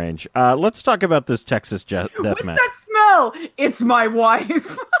 So strange. Let's talk about this Texas death What's match. that smell? It's my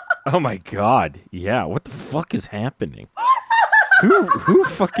wife. Oh my God. Yeah, what the fuck is happening? Who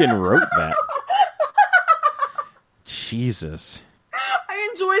fucking wrote that? Jesus. I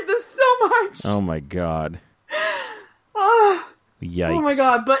enjoyed this so much. Oh my God. Yikes. Oh my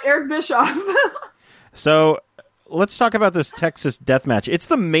God, but Eric Bischoff. So, let's talk about this Texas death match. It's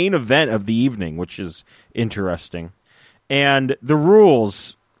the main event of the evening, which is interesting. And the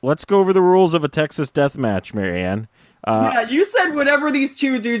rules. Let's go over the rules of a Texas death match, Marianne. Yeah, you said whenever these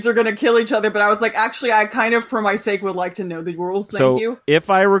two dudes are going to kill each other, but I was like, actually, I kind of, for my sake, would like to know the rules. Thank you. If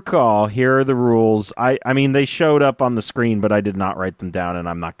I recall, here are the rules. I mean, they showed up on the screen, but I did not write them down, and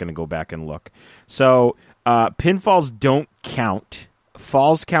I'm not going to go back and look. So, pinfalls don't count.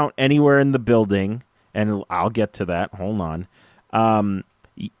 Falls count anywhere in the building, and I'll get to that. Hold on.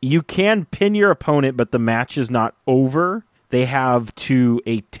 You can pin your opponent, but the match is not over. They have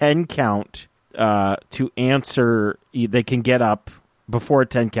a 10 count to answer. They can get up before a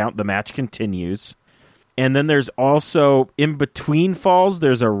 10 count. The match continues. And then there's also, in between falls,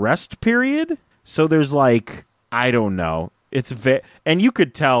 there's a rest period. So there's like, I don't know. And you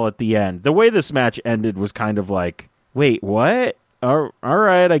could tell at the end. The way this match ended was kind of like, wait, what? All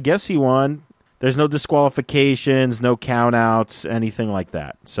right, I guess he won. There's no disqualifications, no countouts, anything like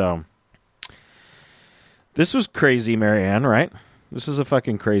that. So this was crazy, Marianne, right? This is a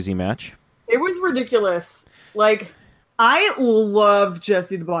fucking crazy match. It was ridiculous. Like, I love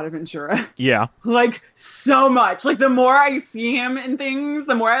Jesse the Body Ventura. Yeah. Like, so much. Like, the more I see him in things,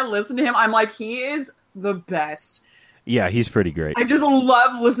 the more I listen to him, I'm like, he is the best. Yeah, he's pretty great. I just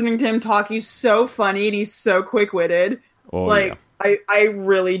love listening to him talk. He's so funny and he's so quick-witted. Oh, like, yeah. I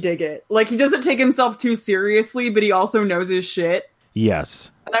really dig it. Like, he doesn't take himself too seriously, but he also knows his shit. Yes.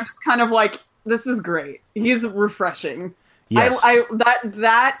 And I'm just kind of like, this is great. He's refreshing. Yes.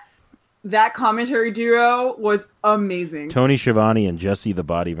 That commentary duo was amazing. Tony Schiavone and Jesse the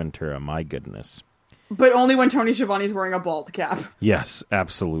Body Ventura, my goodness. But only when Tony Schiavone's wearing a bald cap. Yes,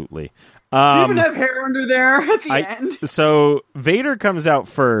 absolutely. You even have hair under there at the end. So Vader comes out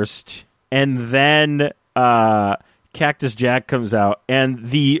first, and then Cactus Jack comes out, and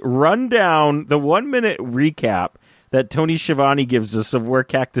the rundown, the 1 minute recap that Tony Schiavone gives us of where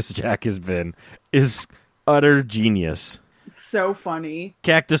Cactus Jack has been is utter genius. So funny.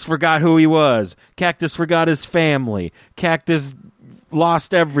 Cactus forgot who he was. Cactus forgot his family. Cactus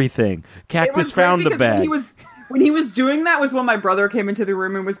lost everything. Cactus found the bag. When he was doing that was when my brother came into the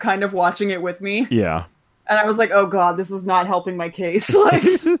room and was kind of watching it with me. Yeah. And I was like, oh god, this is not helping my case. Like,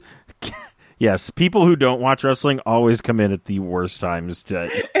 yes, people who don't watch wrestling always come in at the worst times.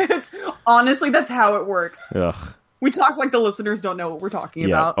 Honestly, that's how it works. Ugh. We talk like the listeners don't know what we're talking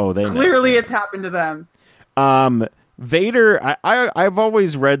about. Oh, they know. Clearly it's happened to them. Vader, I've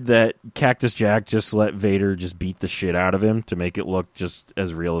always read that Cactus Jack just let Vader just beat the shit out of him to make it look just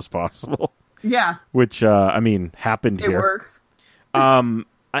as real as possible. Yeah. Which, I mean, happened here. It works.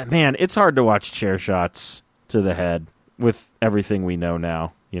 Man, it's hard to watch chair shots to the head with everything we know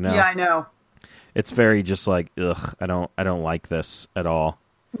now, you know? Yeah, I know. It's very just like, ugh, I don't like this at all.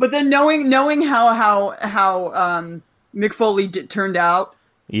 But then knowing how Mick Foley turned out.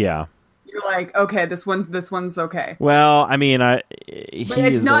 Yeah. You're like, okay, this one's okay. Well, I mean,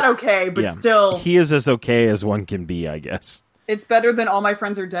 it's not okay, but still, he is as okay as one can be, I guess. It's better than all my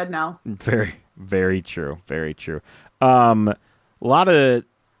friends are dead now. Very, very true. Very true. A lot of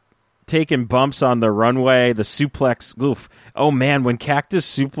taking bumps on the runway, the suplex. Oof. Oh man, when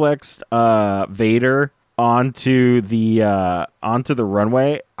Cactus suplexed Vader onto the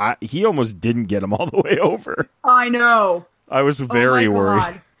runway, he almost didn't get him all the way over. I know. I was very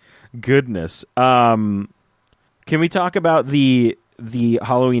worried. Goodness. Can we talk about the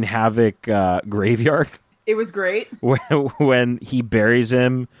Halloween Havoc graveyard? It was great. When he buries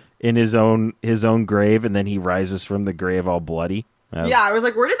him in his own grave, and then he rises from the grave all bloody. I was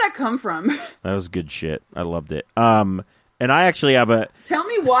like, where did that come from? That was good shit. I loved it. And I actually have a... Tell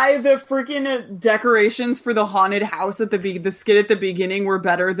me why the freaking decorations for the haunted house at the skit at the beginning were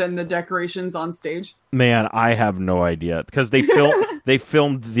better than the decorations on stage. Man, I have no idea. Because they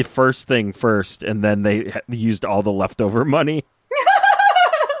filmed the first thing first, and then they used all the leftover money.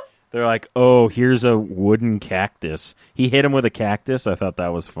 They're like, oh, here's a wooden cactus. He hit him with a cactus. I thought that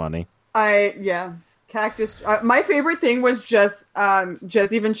was funny. Cactus. My favorite thing was just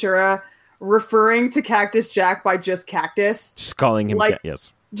Jesse Ventura referring to Cactus Jack by just Cactus. Just calling him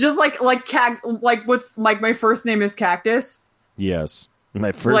yes. Just like what's like my first name is Cactus. Yes.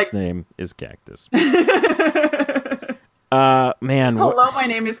 My first name is Cactus. Man. Hello, my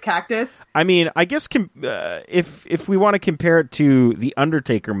name is Cactus. I mean, I guess if we want to compare it to the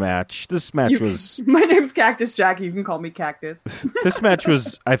Undertaker match, this match was... My name's Cactus Jack. You can call me Cactus. This match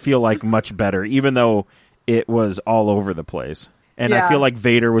was, I feel like, much better, even though it was all over the place. And I feel like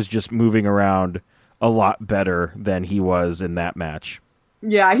Vader was just moving around a lot better than he was in that match.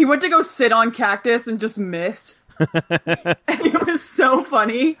 Yeah, he went to go sit on Cactus and just missed. It was so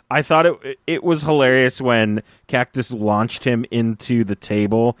funny. I thought it was hilarious when Cactus launched him into the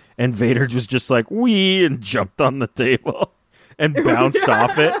table and Vader was just like, wee, and jumped on the table and bounced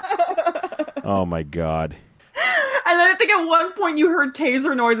off it. Oh my god. And then I think at one point you heard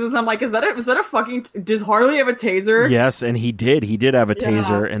taser noises. I'm like, is that a fucking... Does Harley have a taser? Yes, and he did. He did have a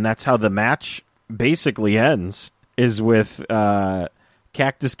taser, Yeah. and that's how the match basically ends, is with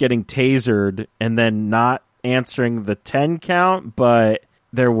Cactus getting tasered and then not answering the 10 count, but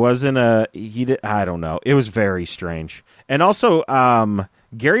there wasn't I don't know. It was very strange. And also,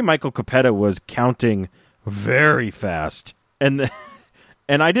 Gary Michael Capetta was counting very fast.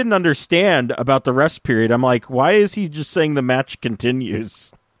 And I didn't understand about the rest period. I'm like, why is he just saying the match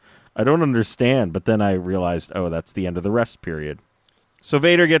continues? I don't understand. But then I realized, oh, that's the end of the rest period. So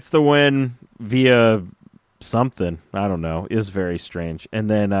Vader gets the win via something. I don't know. It was very strange. And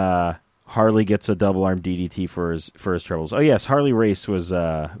then Harley gets a double arm DDT for his troubles. Oh, yes. Harley Race was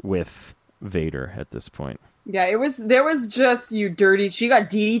with Vader at this point. Yeah, there was just you dirty. She got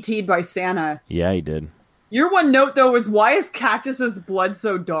DDT'd by Santa. Yeah, he did. Your one note, though, was why is Cactus's blood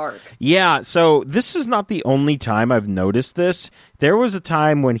so dark? Yeah, so this is not the only time I've noticed this. There was a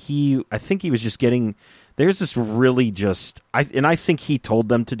time when I think he was just getting, there's this really just, I think he told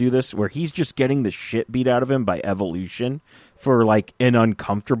them to do this, where he's just getting the shit beat out of him by Evolution for like an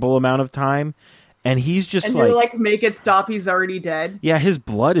uncomfortable amount of time. And he's just and you're like, make it stop, he's already dead. Yeah, his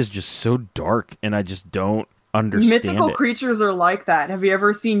blood is just so dark, and I just don't understand Mythical creatures are like that. Have you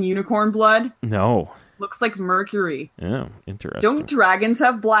ever seen unicorn blood? No. Looks like mercury. Oh, interesting. Don't dragons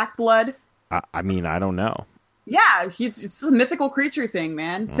have black blood? I mean, I don't know. Yeah, it's a mythical creature thing,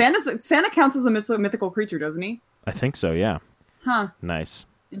 man. Santa counts as a mythical creature, doesn't he? I think so, yeah. Huh. Nice.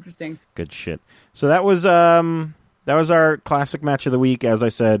 Interesting. Good shit. So that was our classic match of the week. As I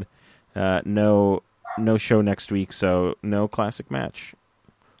said, no show next week, so no classic match.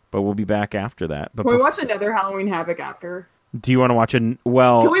 But we'll be back after that. But Can we watch another Halloween Havoc after? Do you want to watch Can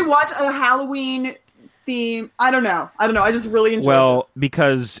we watch a Halloween theme? I don't know. I just really enjoy this.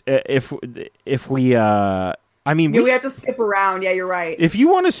 Because if we, we have to skip around. Yeah, you're right. If you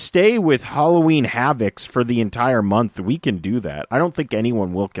want to stay with Halloween Havocs for the entire month, we can do that. I don't think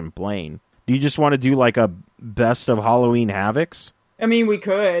anyone will complain. Do you just want to do like a best of Halloween Havocs? I mean, we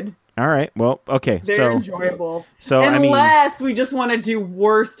could. All right. Well, okay. They're enjoyable. So unless we just want to do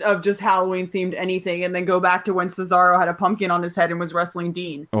worst of just Halloween themed anything, and then go back to when Cesaro had a pumpkin on his head and was wrestling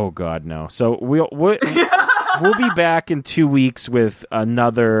Dean. Oh God, no. So we'll be back in 2 weeks with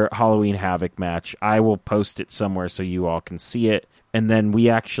another Halloween Havoc match. I will post it somewhere so you all can see it, and then we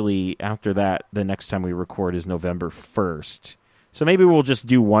actually after that, the next time we record is November 1st. So maybe we'll just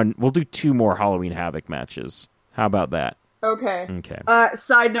do one. We'll do 2 more Halloween Havoc matches. How about that? Okay. Okay.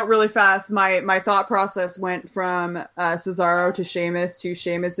 Side note really fast, my thought process went from Cesaro to Sheamus to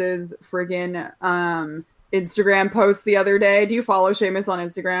Sheamus's friggin' Instagram post the other day. Do you follow Sheamus on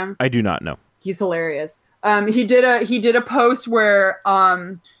Instagram? I do not know. He's hilarious. He did a post where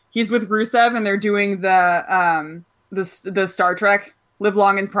he's with Rusev and they're doing the Star Trek Live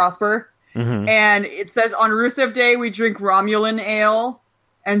Long and Prosper. Mm-hmm. And it says on Rusev Day we drink Romulan ale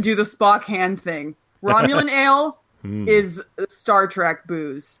and do the Spock hand thing. Romulan ale is Star Trek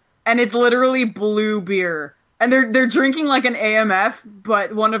booze, and it's literally blue beer. And they're drinking like an AMF,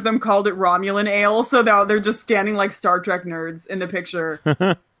 but one of them called it Romulan ale, so now they're just standing like Star Trek nerds in the picture.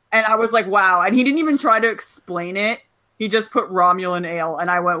 And I was like, wow. And he didn't even try to explain it. He just put Romulan ale, and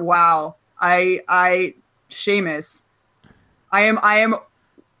I went, wow. Sheamus, I am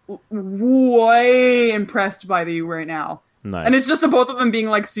way impressed by you right now. Nice. And it's just the both of them being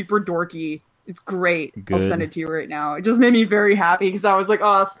like super dorky. It's great. Good. I'll send it to you right now. It just made me very happy because I was like,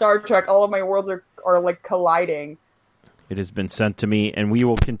 oh, Star Trek, all of my worlds are like colliding. It has been sent to me, and we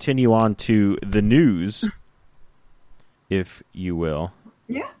will continue on to the news, if you will.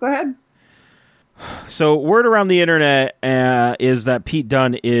 Yeah, go ahead. So, word around the internet is that Pete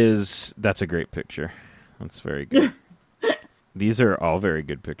Dunne is... That's a great picture. That's very good. These are all very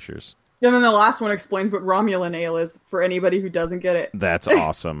good pictures. And then the last one explains what Romulan ale is for anybody who doesn't get it. That's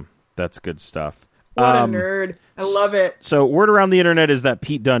awesome. That's good stuff. What a nerd. I love it. So, word around the internet is that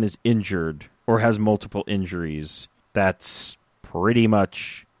Pete Dunne is injured or has multiple injuries. That's pretty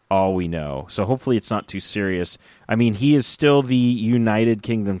much all we know. So, hopefully it's not too serious. I mean, he is still the United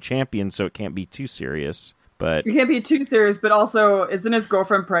Kingdom champion, so it can't be too serious. But it can't be too serious, but also, isn't his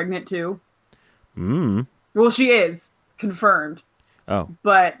girlfriend pregnant too? Well, she is. Confirmed. Oh.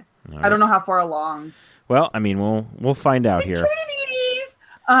 But I don't know how far along. Well, I mean, we'll find out here.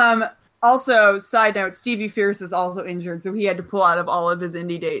 Also, side note, Stevie Fierce is also injured, so he had to pull out of all of his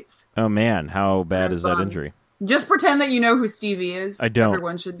indie dates. Oh, man. How bad is that injury? Just pretend that you know who Stevie is. I don't.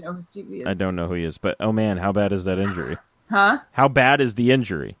 Everyone should know who Stevie is. I don't know who he is, but oh, man, how bad is that injury? Huh? How bad is the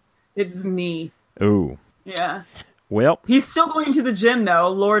injury? It's knee. Ooh. Yeah. Well, He's still going to the gym, though.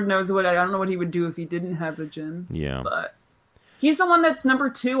 Lord knows what. I don't know what he would do if he didn't have the gym. yeah. But he's the one that's number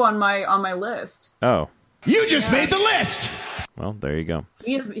 2 on my list. Oh, You just made the list! well, there you go.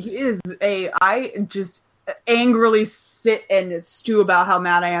 He is I just angrily sit and stew about how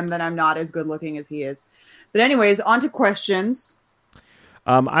mad I am that I'm not as good looking as he is. But anyways, on to questions.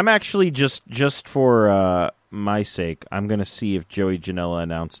 I'm actually just for my sake, I'm going to see if Joey Janela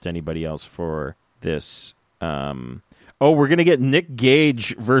announced anybody else for this. We're going to get Nick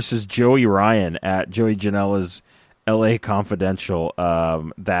Gage versus Joey Ryan at Joey Janela's LA Confidential.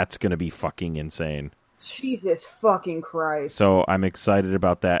 That's going to be fucking insane. Jesus fucking Christ. So I'm excited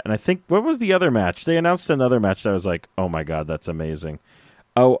about that. And I think, what was the other match? They announced another match that I was like, oh my God, that's amazing.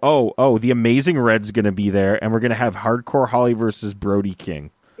 Oh, the Amazing Red's going to be there, and we're going to have Hardcore Holly versus Brody King.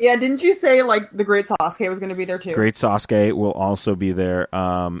 Yeah, didn't you say, like, the Great Sasuke was going to be there, too? Great Sasuke will also be there.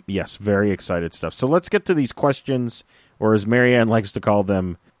 Yes, very excited stuff. So let's get to these questions, or as Marianne likes to call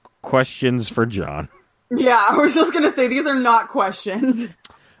them, questions for John. Yeah, I was just going to say, these are not questions.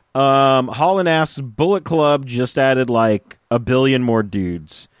 Holland asks, Bullet Club just added, like, 1 billion more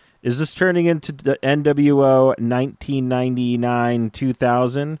dudes. Is this turning into the NWO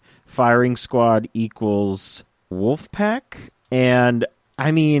 1999-2000? Firing Squad equals Wolfpack? And,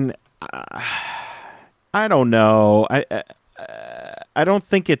 I mean, I don't know. I don't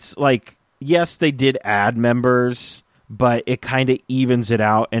think it's like, yes, they did add members, but it kind of evens it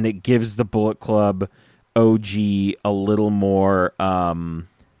out, and it gives the Bullet Club OG a little more...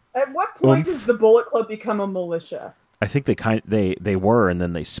 At what point oomph. does the Bullet Club become a militia? I think they were, and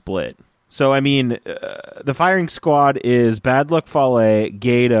then they split. So, I mean, the Firing Squad is Bad Luck Fale,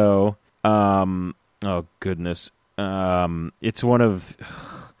 Gato, oh, goodness. It's one of...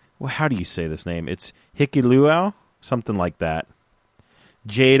 Well, how do you say this name? It's Hikiluau? Something like that.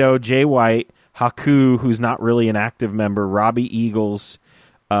 Jado, Jay White, Haku, who's not really an active member, Robbie Eagles,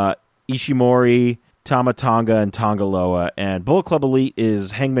 Ishimori, Tamatonga, and Tongaloa. And Bullet Club Elite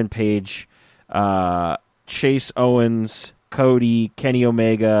is Hangman Page, Chase Owens, Cody, Kenny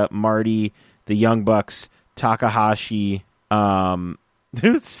Omega, Marty, the Young Bucks, Takahashi,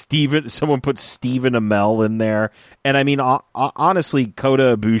 Steven. Someone put Stephen Amell in there, and I mean, honestly,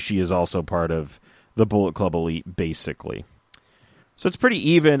 Kota Ibushi is also part of the Bullet Club Elite, basically. So it's pretty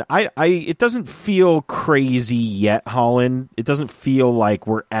even. It doesn't feel crazy yet, Holland. It doesn't feel like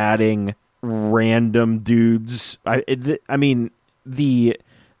we're adding random dudes. I mean, the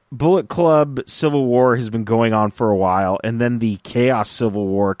Bullet Club Civil War has been going on for a while, and then the Chaos Civil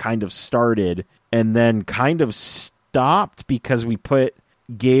War kind of started and then kind of stopped because we put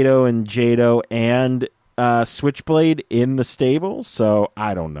Gato and Jado and Switchblade in the stable. So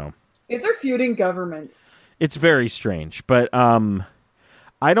I don't know. These are feuding governments. It's very strange, but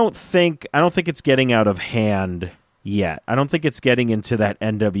I don't think it's getting out of hand yet. I don't think it's getting into that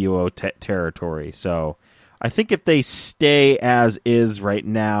NWO territory. So I think if they stay as is right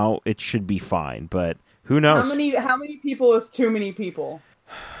now, it should be fine. But who knows? How many people is too many people?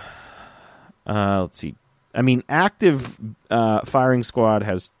 Let's see. I mean, active Firing Squad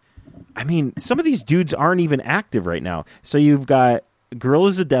has... I mean, some of these dudes aren't even active right now. So you've got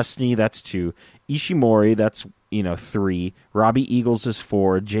Guerrillas of Destiny, that's 2. Ishimori, that's 3. Robbie Eagles is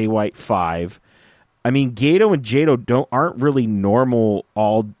 4. Jay White 5. I mean, Gato and Jado aren't really normal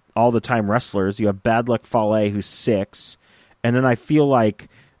all the time wrestlers. You have Bad Luck Fale, who's 6, and then I feel like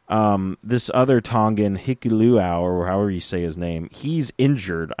this other Tongan, Hikiluau, or however you say his name, he's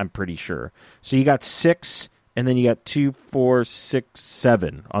injured, I'm pretty sure. So you got 6, and then you got 2, 4, 6,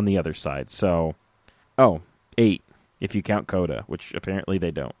 7 on the other side. So, 8, if you count Coda, which apparently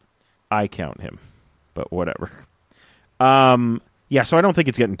they don't. I count him, but whatever. Yeah, so I don't think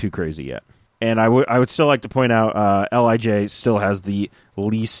it's getting too crazy yet. And I would still like to point out LIJ still has the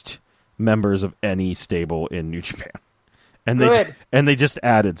least members of any stable in New Japan. And they just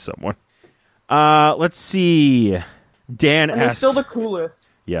added someone. Let's see. Dan asks... they're still the coolest.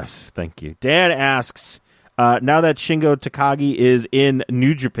 Yes, thank you. Dan asks, now that Shingo Takagi is in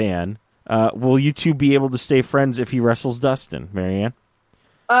New Japan, will you two be able to stay friends if he wrestles Dustin, Marianne?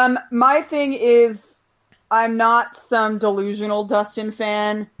 My thing is, I'm not some delusional Dustin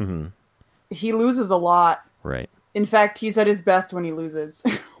fan. Mm-hmm. He loses a lot. Right. In fact, he's at his best when he loses.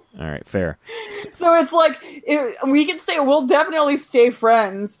 All right, fair. So it's like, we'll definitely stay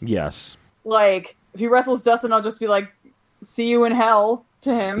friends. Yes. Like, if he wrestles Dustin, I'll just be like, see you in hell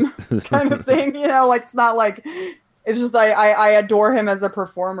to him, kind of thing. Like, it's not like, it's just, I adore him as a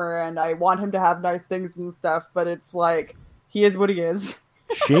performer, and I want him to have nice things and stuff, but it's like, he is what he is.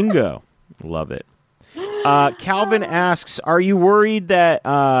 Shingo. Love it. Calvin asks, are you worried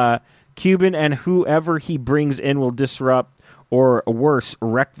that Cuban and whoever he brings in will disrupt or worse,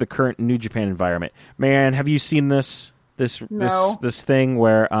 wreck the current New Japan environment. Man, have you seen this thing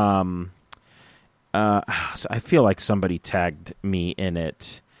where I feel like somebody tagged me in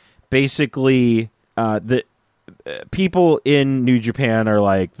it. Basically, the people in New Japan are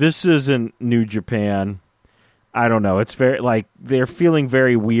like, this isn't New Japan. I don't know. It's very like they're feeling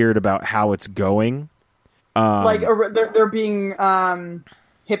very weird about how it's going. Like they're being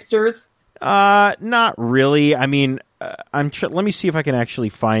hipsters. Not really. I mean, let me see if I can actually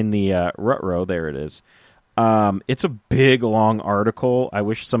find the Rutrow. There it is. It's a big, long article. I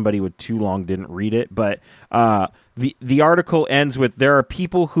wish somebody with too long didn't read it, but the article ends with, there are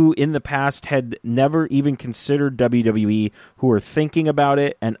people who in the past had never even considered WWE who are thinking about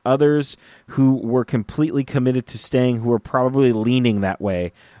it, and others who were completely committed to staying who are probably leaning that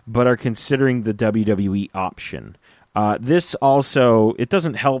way, but are considering the WWE option. This also, it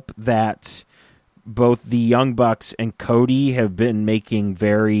doesn't help that both the Young Bucks and Cody have been making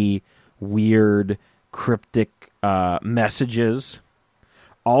very weird, cryptic messages.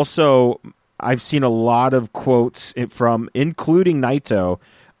 Also, I've seen a lot of quotes from, including Naito,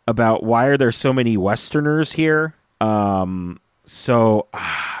 about why are there so many Westerners here. Man,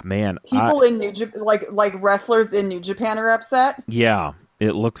 people in New Japan, like wrestlers in New Japan, are upset. Yeah,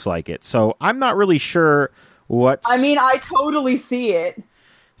 it looks like it. So I'm not really sure what. I mean, I totally see it.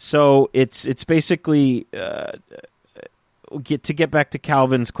 So it's basically get back to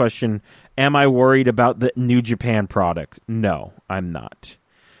Calvin's question. Am I worried about the New Japan product? No, I'm not.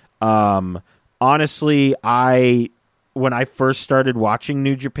 Honestly, when I first started watching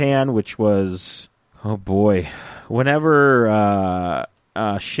New Japan, which was, whenever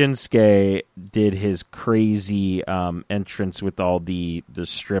Shinsuke did his crazy entrance with all the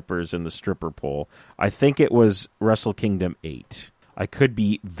strippers and the stripper pole, I think it was Wrestle Kingdom 8. I could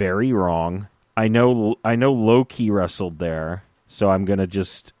be very wrong. I know Low-Ki wrestled there, so I'm going to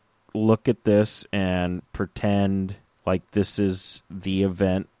just look at this and pretend like this is the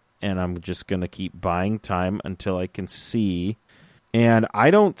event, and I'm just going to keep buying time until I can see. And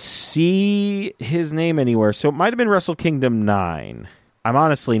I don't see his name anywhere, so it might have been Wrestle Kingdom 9. I'm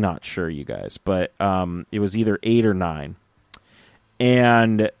honestly not sure, you guys, but it was either 8 or 9.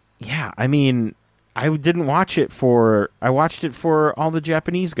 And, yeah, I mean, I didn't watch it I watched it for all the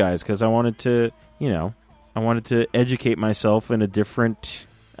Japanese guys, because I wanted to, educate myself in a different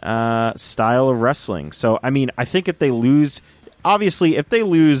style of wrestling. So, I mean, I think if they lose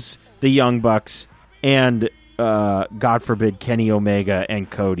the Young Bucks and, God forbid, Kenny Omega and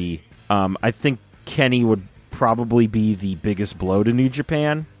Cody, I think Kenny would probably be the biggest blow to New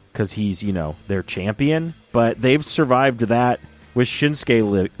Japan, because he's, their champion. But they've survived that with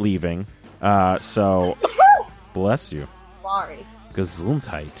Shinsuke leaving. So, bless you. Sorry.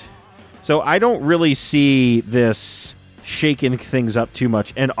 Gesundheit. So I don't really see this shaking things up too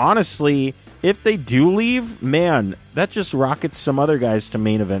much. And honestly, if they do leave, man, that just rockets some other guys to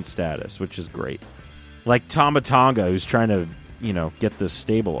main event status, which is great. Like Tama Tonga, who's trying to, get this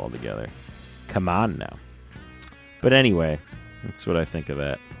stable all together. Come on now. But anyway, that's what I think of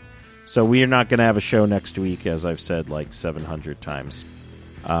that. So we are not going to have a show next week, as I've said like 700 times.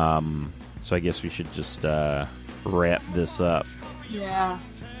 So I guess we should just wrap this up. Yeah.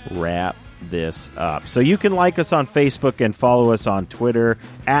 Wrap this up. So you can like us on Facebook and follow us on Twitter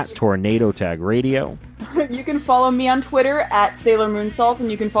at Tornado Tag Radio. You can follow me on Twitter at Sailor Moonsault,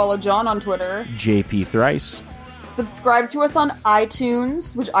 and you can follow John on Twitter. JP Thrice. Subscribe to us on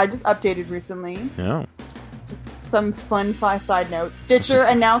iTunes, which I just updated recently. Oh. Just some fun side notes. Stitcher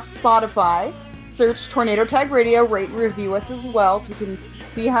and now Spotify. Search Tornado Tag Radio, rate and review us as well, so we can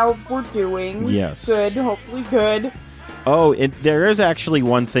see how we're doing. Yes. Good, hopefully good. Oh, there is actually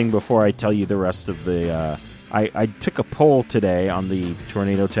one thing before I tell you the rest of the... I took a poll today on the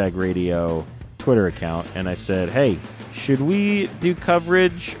Tornado Tag Radio Twitter account, and I said, hey, should we do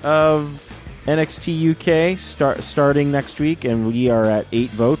coverage of NXT UK starting next week? And we are at 8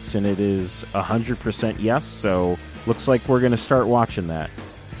 votes, and it is 100% yes, so looks like we're going to start watching that.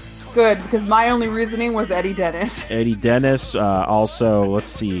 Good, because my only reasoning was Eddie Dennis. Eddie Dennis. Also,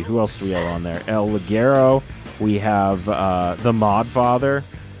 let's see, who else do we have on there? El Ligero. We have the Mod Father.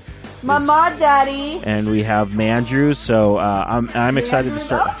 My Mod Daddy. And we have Mandrew. So I'm excited to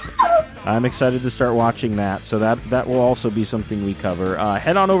start. I'm excited to start watching that. So that will also be something we cover.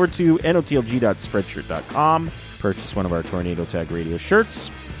 Head on over to notlg.spreadshirt.com. Purchase one of our Tornado Tag Radio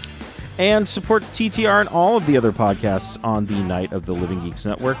shirts. And support TTR and all of the other podcasts on the Night of the Living Geeks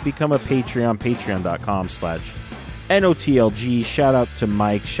Network. Become a Patreon, patreon.com/NOTLG. Shout out to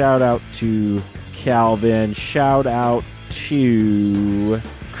Mike. Shout out to Calvin. Shout out to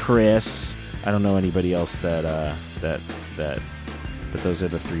Chris. I don't know anybody else that but those are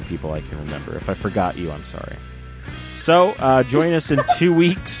the 3 people I can remember. If I forgot you, I'm sorry. So, join us in 2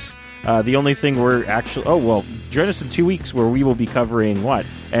 weeks. The only thing we're actually... join us in 2 weeks where we will be covering, what?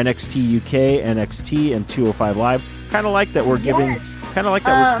 NXT UK, NXT, and 205 Live. Kind of like that we're giving... Kind of like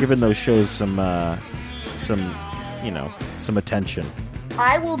that we're giving those shows some attention.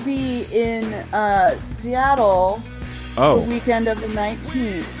 I will be in Seattle the weekend of the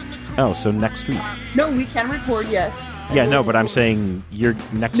 19th. Oh, so next week. No, we can record, yes. Yeah, no, but I'm saying you're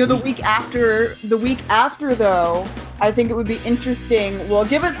next week. No, the week after. The week after, though, I think it would be interesting. Well,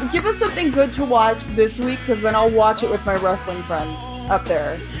 give us something good to watch this week, because then I'll watch it with my wrestling friend up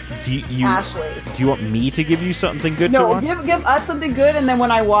there, Ashley. Do you want me to give you something good to watch? No, give us something good, and then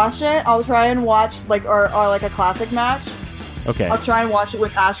when I watch it, I'll try and watch like or like a classic match. Okay. I'll try and watch it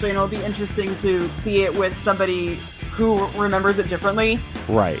with Ashley, and it'll be interesting to see it with somebody who remembers it differently.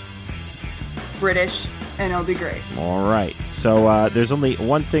 Right. British, and it'll be great. All right. So there's only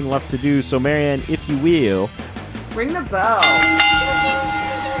one thing left to do. So, Marianne, if you will... Ring the bell.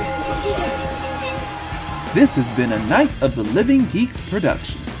 This has been a Night of the Living Geeks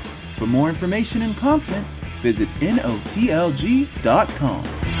production. For more information and content, visit NOTLG.com.